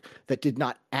be here, that did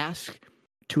not ask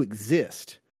to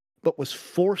exist, but was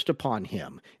forced upon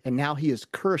him. And now he is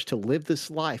cursed to live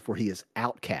this life where he is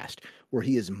outcast, where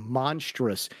he is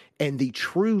monstrous. And the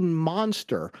true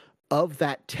monster of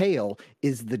that tale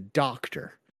is the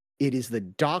Doctor. It is the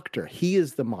Doctor. He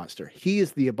is the monster. He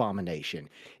is the abomination.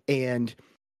 And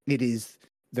it is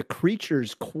the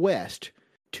creature's quest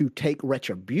to take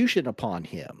retribution upon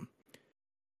him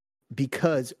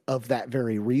because of that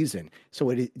very reason. So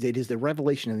it is the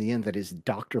revelation in the end that is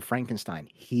Dr. Frankenstein.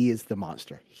 He is the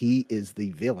monster. He is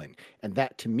the villain. And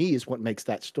that, to me, is what makes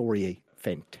that story a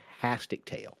fantastic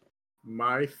tale.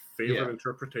 My favorite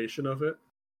interpretation of it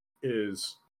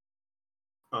is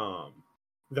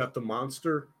that the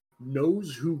monster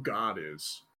knows who God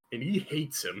is, and he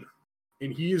hates him,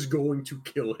 and he is going to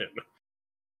kill him,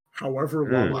 however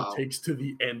long it takes to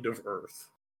the end of Earth.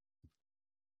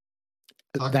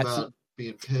 Talk about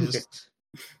being pissed.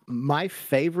 My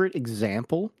favorite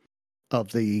example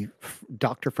of the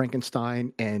Dr.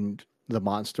 Frankenstein and the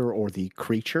monster or the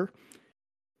creature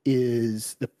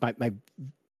is my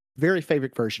very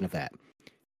favorite version of that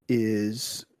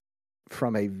is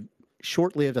from a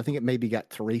short-lived, I think it maybe got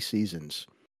 3 seasons,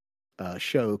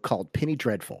 show called Penny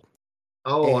Dreadful.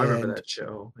 Oh, I remember that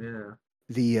show. Yeah.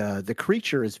 The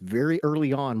creature is very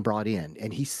early on brought in,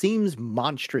 and he seems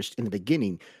monstrous in the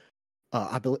beginning.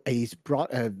 I believe he's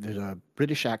brought there's a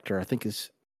British actor, I think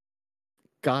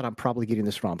God, I'm probably getting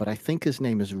this wrong, but I think his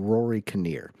name is Rory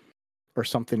Kinnear or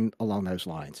something along those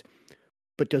lines,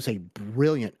 but does a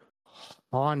brilliant,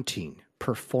 haunting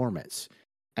performance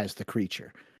as the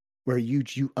creature, where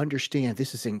you understand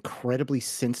this is incredibly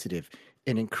sensitive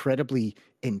and incredibly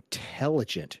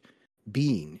intelligent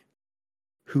being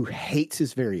who hates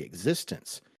his very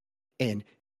existence and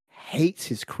hates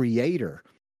his creator,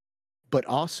 but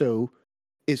also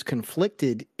is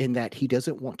conflicted in that he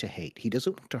doesn't want to hate, he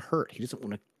doesn't want to hurt, he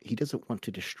doesn't want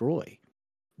to destroy,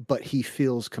 but he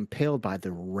feels compelled by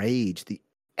the rage, the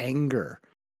anger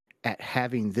at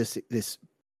having this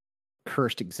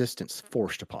cursed existence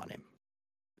forced upon him.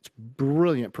 It's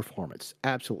brilliant performance,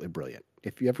 absolutely brilliant.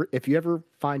 If you ever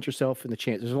find yourself in the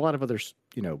chance, there's a lot of other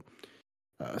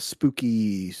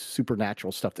spooky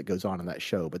supernatural stuff that goes on in that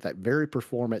show, but that very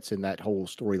performance and that whole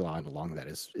storyline along that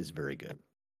is very good.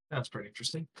 That's pretty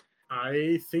interesting.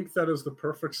 I think that is the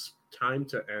perfect time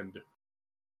to end.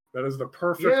 That is the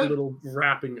perfect little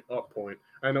wrapping up point.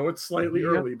 I know it's slightly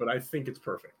early, but I think it's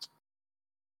perfect.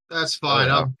 That's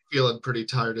fine. I'm feeling pretty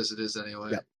tired as it is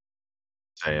anyway. Yep.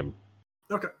 I am.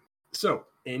 Okay. So,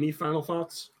 any final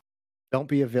thoughts? Don't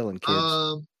be a villain,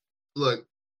 kids. Look,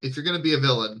 if you're gonna be a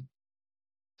villain,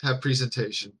 have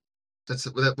presentation. That's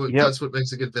what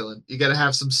makes a good villain. You got to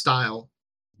have some style.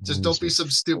 Just don't be some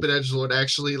stupid edgelord.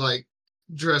 Actually, like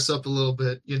dress up a little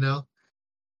bit. You know.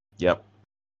 Yep.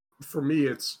 For me,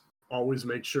 it's always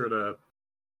make sure to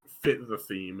fit the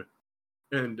theme.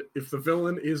 And if the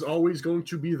villain is always going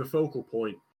to be the focal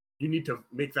point, you need to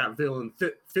make that villain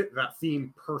fit that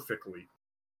theme perfectly.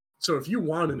 So if you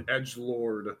want an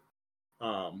edgelord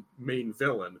main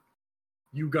villain,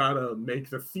 you gotta make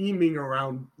the theming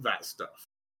around that stuff.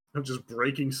 Of just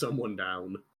breaking someone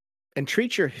down. And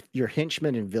treat your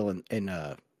henchmen and villain and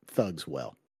thugs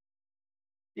well.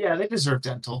 Yeah, they deserve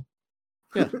dental.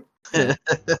 Yeah. They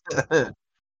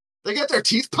get their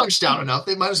teeth punched out enough.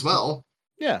 They might as well.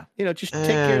 Yeah. Just take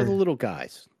care of the little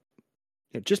guys.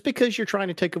 Just because you're trying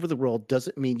to take over the world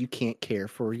doesn't mean you can't care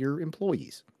for your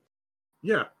employees.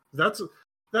 Yeah, that's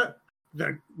that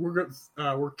we're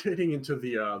getting into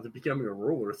the becoming a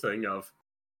ruler thing of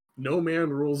no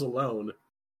man rules alone.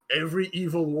 Every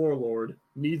evil warlord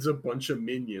needs a bunch of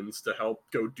minions to help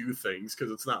go do things, because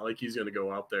it's not like he's going to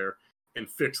go out there and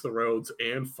fix the roads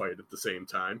and fight at the same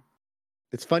time.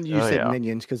 It's fun you said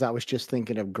minions, because I was just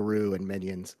thinking of Gru and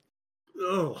minions.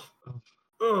 Oh.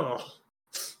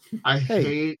 I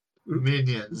hate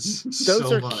minions Those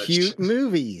so are much. cute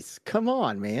movies. Come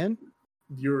on, man.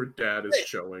 Your dad is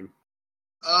showing.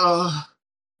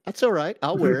 That's all right.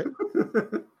 I'll wear it.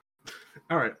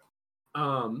 All right.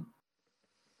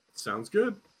 Sounds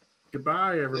good.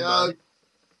 Goodbye, everybody.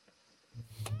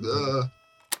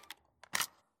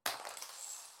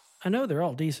 I know they're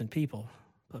all decent people,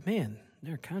 but man,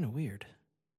 they're kind of weird.